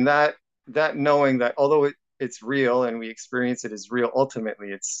 And that knowing that although it's real and we experience it as real, ultimately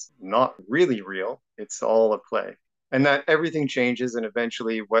it's not really real. It's all a play. And that everything changes and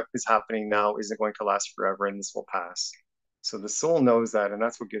eventually what is happening now isn't going to last forever and this will pass. So the soul knows that, and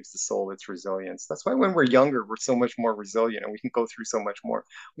that's what gives the soul its resilience. That's why when we're younger, we're so much more resilient and we can go through so much more.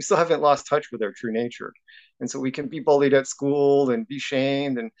 We still haven't lost touch with our true nature. And so we can be bullied at school and be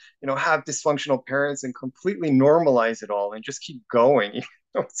shamed and, have dysfunctional parents and completely normalize it all and just keep going.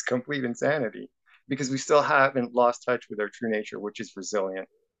 It's complete insanity because we still haven't lost touch with our true nature, which is resilient.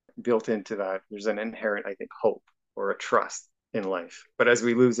 Built into that, there's an inherent, I think, hope or a trust in life. But as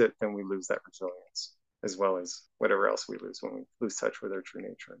we lose it, then we lose that resilience, as well as whatever else we lose when we lose touch with our true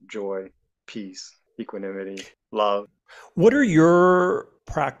nature: joy, peace, equanimity, love. What are your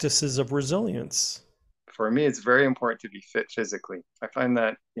practices of resilience? For me, it's very important to be fit physically. I find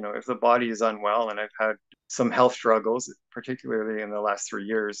that, if the body is unwell, and I've had some health struggles, particularly in the last 3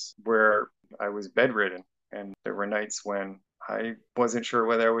 years, where I was bedridden, and there were nights when I wasn't sure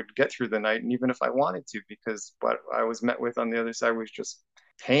whether I would get through the night, and even if I wanted to, because what I was met with on the other side was just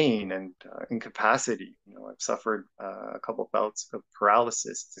pain and incapacity. I've suffered a couple bouts of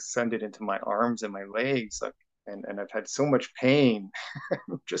paralysis descended into my arms and my legs, and I've had so much pain.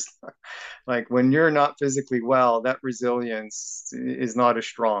 Just like when you're not physically well, that resilience is not as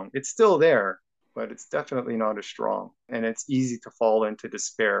strong. It's still there, but it's definitely not as strong. And it's easy to fall into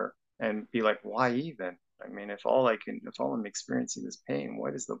despair and be like, why even? I mean, if all I'm experiencing is pain,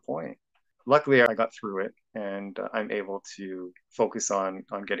 what is the point? Luckily, I got through it, and I'm able to focus on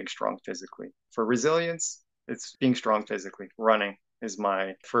getting strong physically. For resilience, it's being strong physically. Running is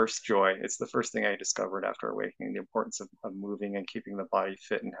my first joy. It's the first thing I discovered after awakening, the importance of moving and keeping the body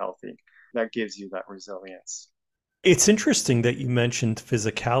fit and healthy. That gives you that resilience. It's interesting that you mentioned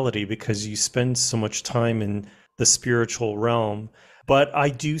physicality because you spend so much time in the spiritual realm. But I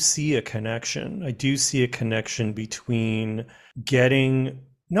do see a connection. I do see a connection between getting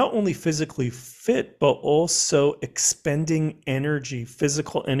not only physically fit, but also expending energy,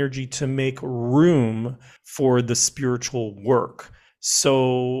 physical energy, to make room for the spiritual work.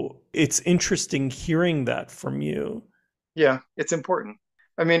 So it's interesting hearing that from you. Yeah, it's important.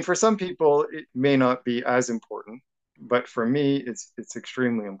 I mean, for some people, it may not be as important, but for me, it's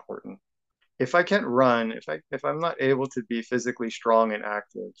extremely important. If I can't run, if I'm not able to be physically strong and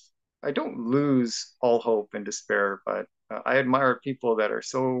active, I don't lose all hope and despair, but I admire people that are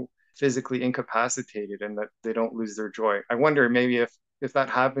so physically incapacitated and that they don't lose their joy. I wonder maybe if if that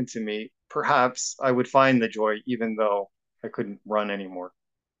happened to me, perhaps I would find the joy even though I couldn't run anymore.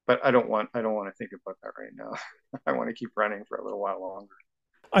 But I don't want to think about that right now. I want to keep running for a little while longer.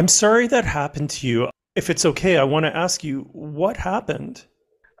 I'm sorry that happened to you. If it's okay, I want to ask you what happened?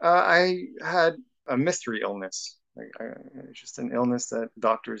 I had a mystery illness. It's just an illness that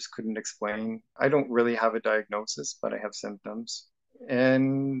doctors couldn't explain. I don't really have a diagnosis, but I have symptoms.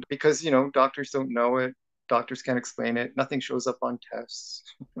 And because, doctors don't know it, doctors can't explain it, nothing shows up on tests.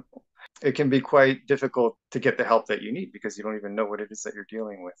 It can be quite difficult to get the help that you need because you don't even know what it is that you're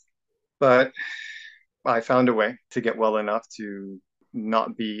dealing with. But I found a way to get well enough to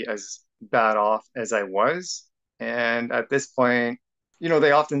not be as bad off as I was. And at this point,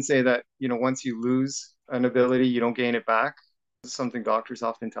 they often say that, once you lose an ability, you don't gain it back. It's something doctors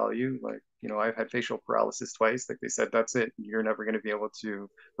often tell you. Like, I've had facial paralysis twice. Like they said, that's it. You're never going to be able to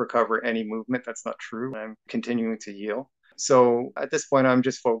recover any movement. That's not true. I'm continuing to heal. So at this point, I'm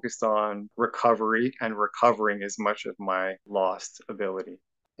just focused on recovery and recovering as much of my lost ability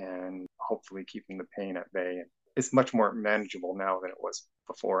and hopefully keeping the pain at bay. And it's much more manageable now than it was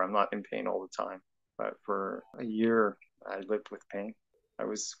before. I'm not in pain all the time. But for a year, I lived with pain. I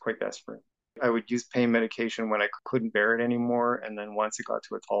was quite desperate. I would use pain medication when I couldn't bear it anymore. And then once it got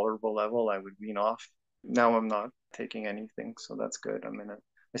to a tolerable level, I would wean off. Now I'm not taking anything, so that's good.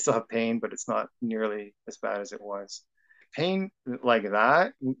 I still have pain, but it's not nearly as bad as it was. Pain like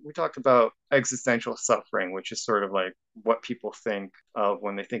that, we talked about existential suffering, which is sort of like what people think of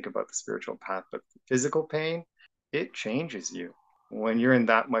when they think about the spiritual path. But physical pain, it changes you. When you're in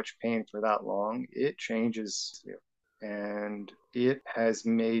that much pain for that long, it changes you. And it has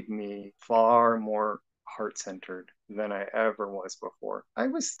made me far more heart-centered than I ever was before. I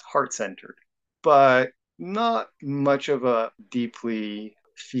was heart-centered, but not much of a deeply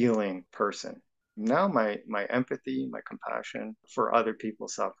feeling person. Now my empathy, my compassion for other people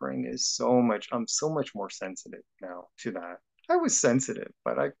suffering is I'm so much more sensitive now to that. I was sensitive,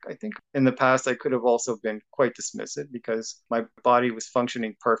 but I think in the past I could have also been quite dismissive because my body was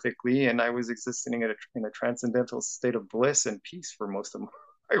functioning perfectly and I was existing in a transcendental state of bliss and peace for most of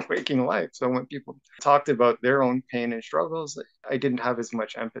my waking life. So when people talked about their own pain and struggles, I didn't have as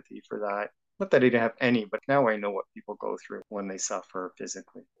much empathy for that. Not that I didn't have any, but now I know what people go through when they suffer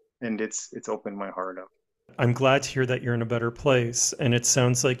physically. And it's opened my heart up. I'm glad to hear that you're in a better place. And it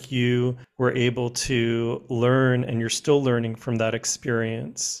sounds like you were able to learn and you're still learning from that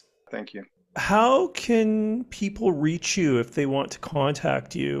experience. Thank you. How can people reach you if they want to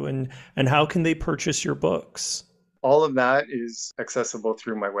contact you, and how can they purchase your books? All of that is accessible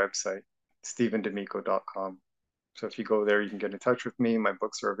through my website, stephendemico.com. So if you go there, you can get in touch with me. My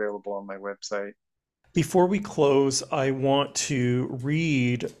books are available on my website. Before we close, I want to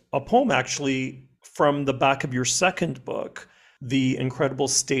read a poem actually from the back of your second book, The Incredible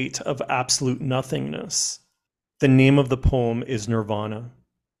State of Absolute Nothingness. The name of the poem is Nirvana.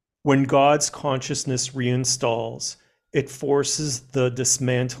 When God's consciousness reinstalls, it forces the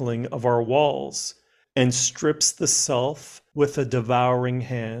dismantling of our walls and strips the self with a devouring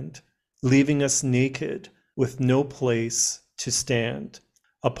hand, leaving us naked with no place to stand.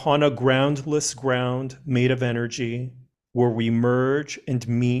 Upon a groundless ground made of energy, where we merge and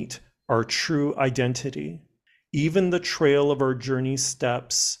meet our true identity. Even the trail of our journey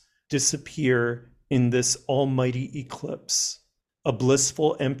steps disappear in this almighty eclipse. A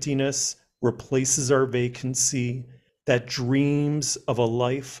blissful emptiness replaces our vacancy that dreams of a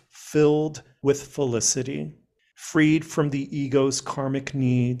life filled with felicity, freed from the ego's karmic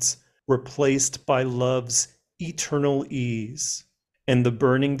needs, replaced by love's eternal ease, and the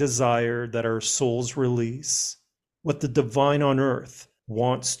burning desire that our souls release, what the divine on earth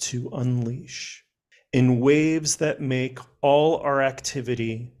wants to unleash, in waves that make all our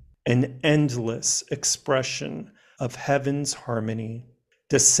activity an endless expression of heaven's harmony.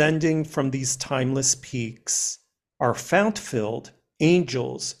 Descending from these timeless peaks, are fount-filled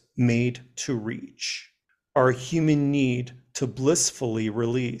angels made to reach our human need to blissfully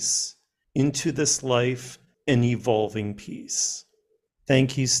release into this life an evolving peace.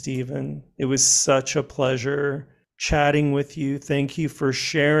 Thank you, Stephen. It was such a pleasure chatting with you. Thank you for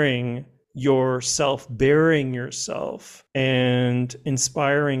sharing yourself, bearing yourself, and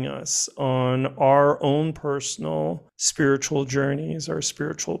inspiring us on our own personal spiritual journeys, our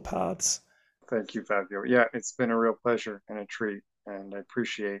spiritual paths. Thank you, Fabio. Yeah, it's been a real pleasure and a treat, and I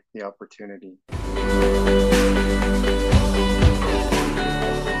appreciate the opportunity.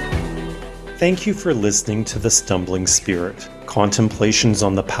 Thank you for listening to The Stumbling Spirit, Contemplations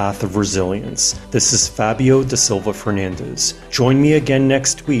on the Path of Resilience. This is Fabio da Silva Fernandez. Join me again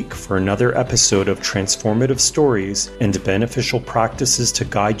next week for another episode of transformative stories and beneficial practices to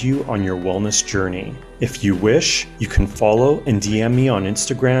guide you on your wellness journey. If you wish, you can follow and DM me on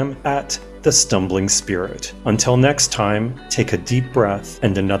Instagram at The Stumbling Spirit. Until next time, take a deep breath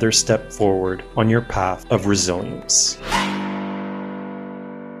and another step forward on your path of resilience.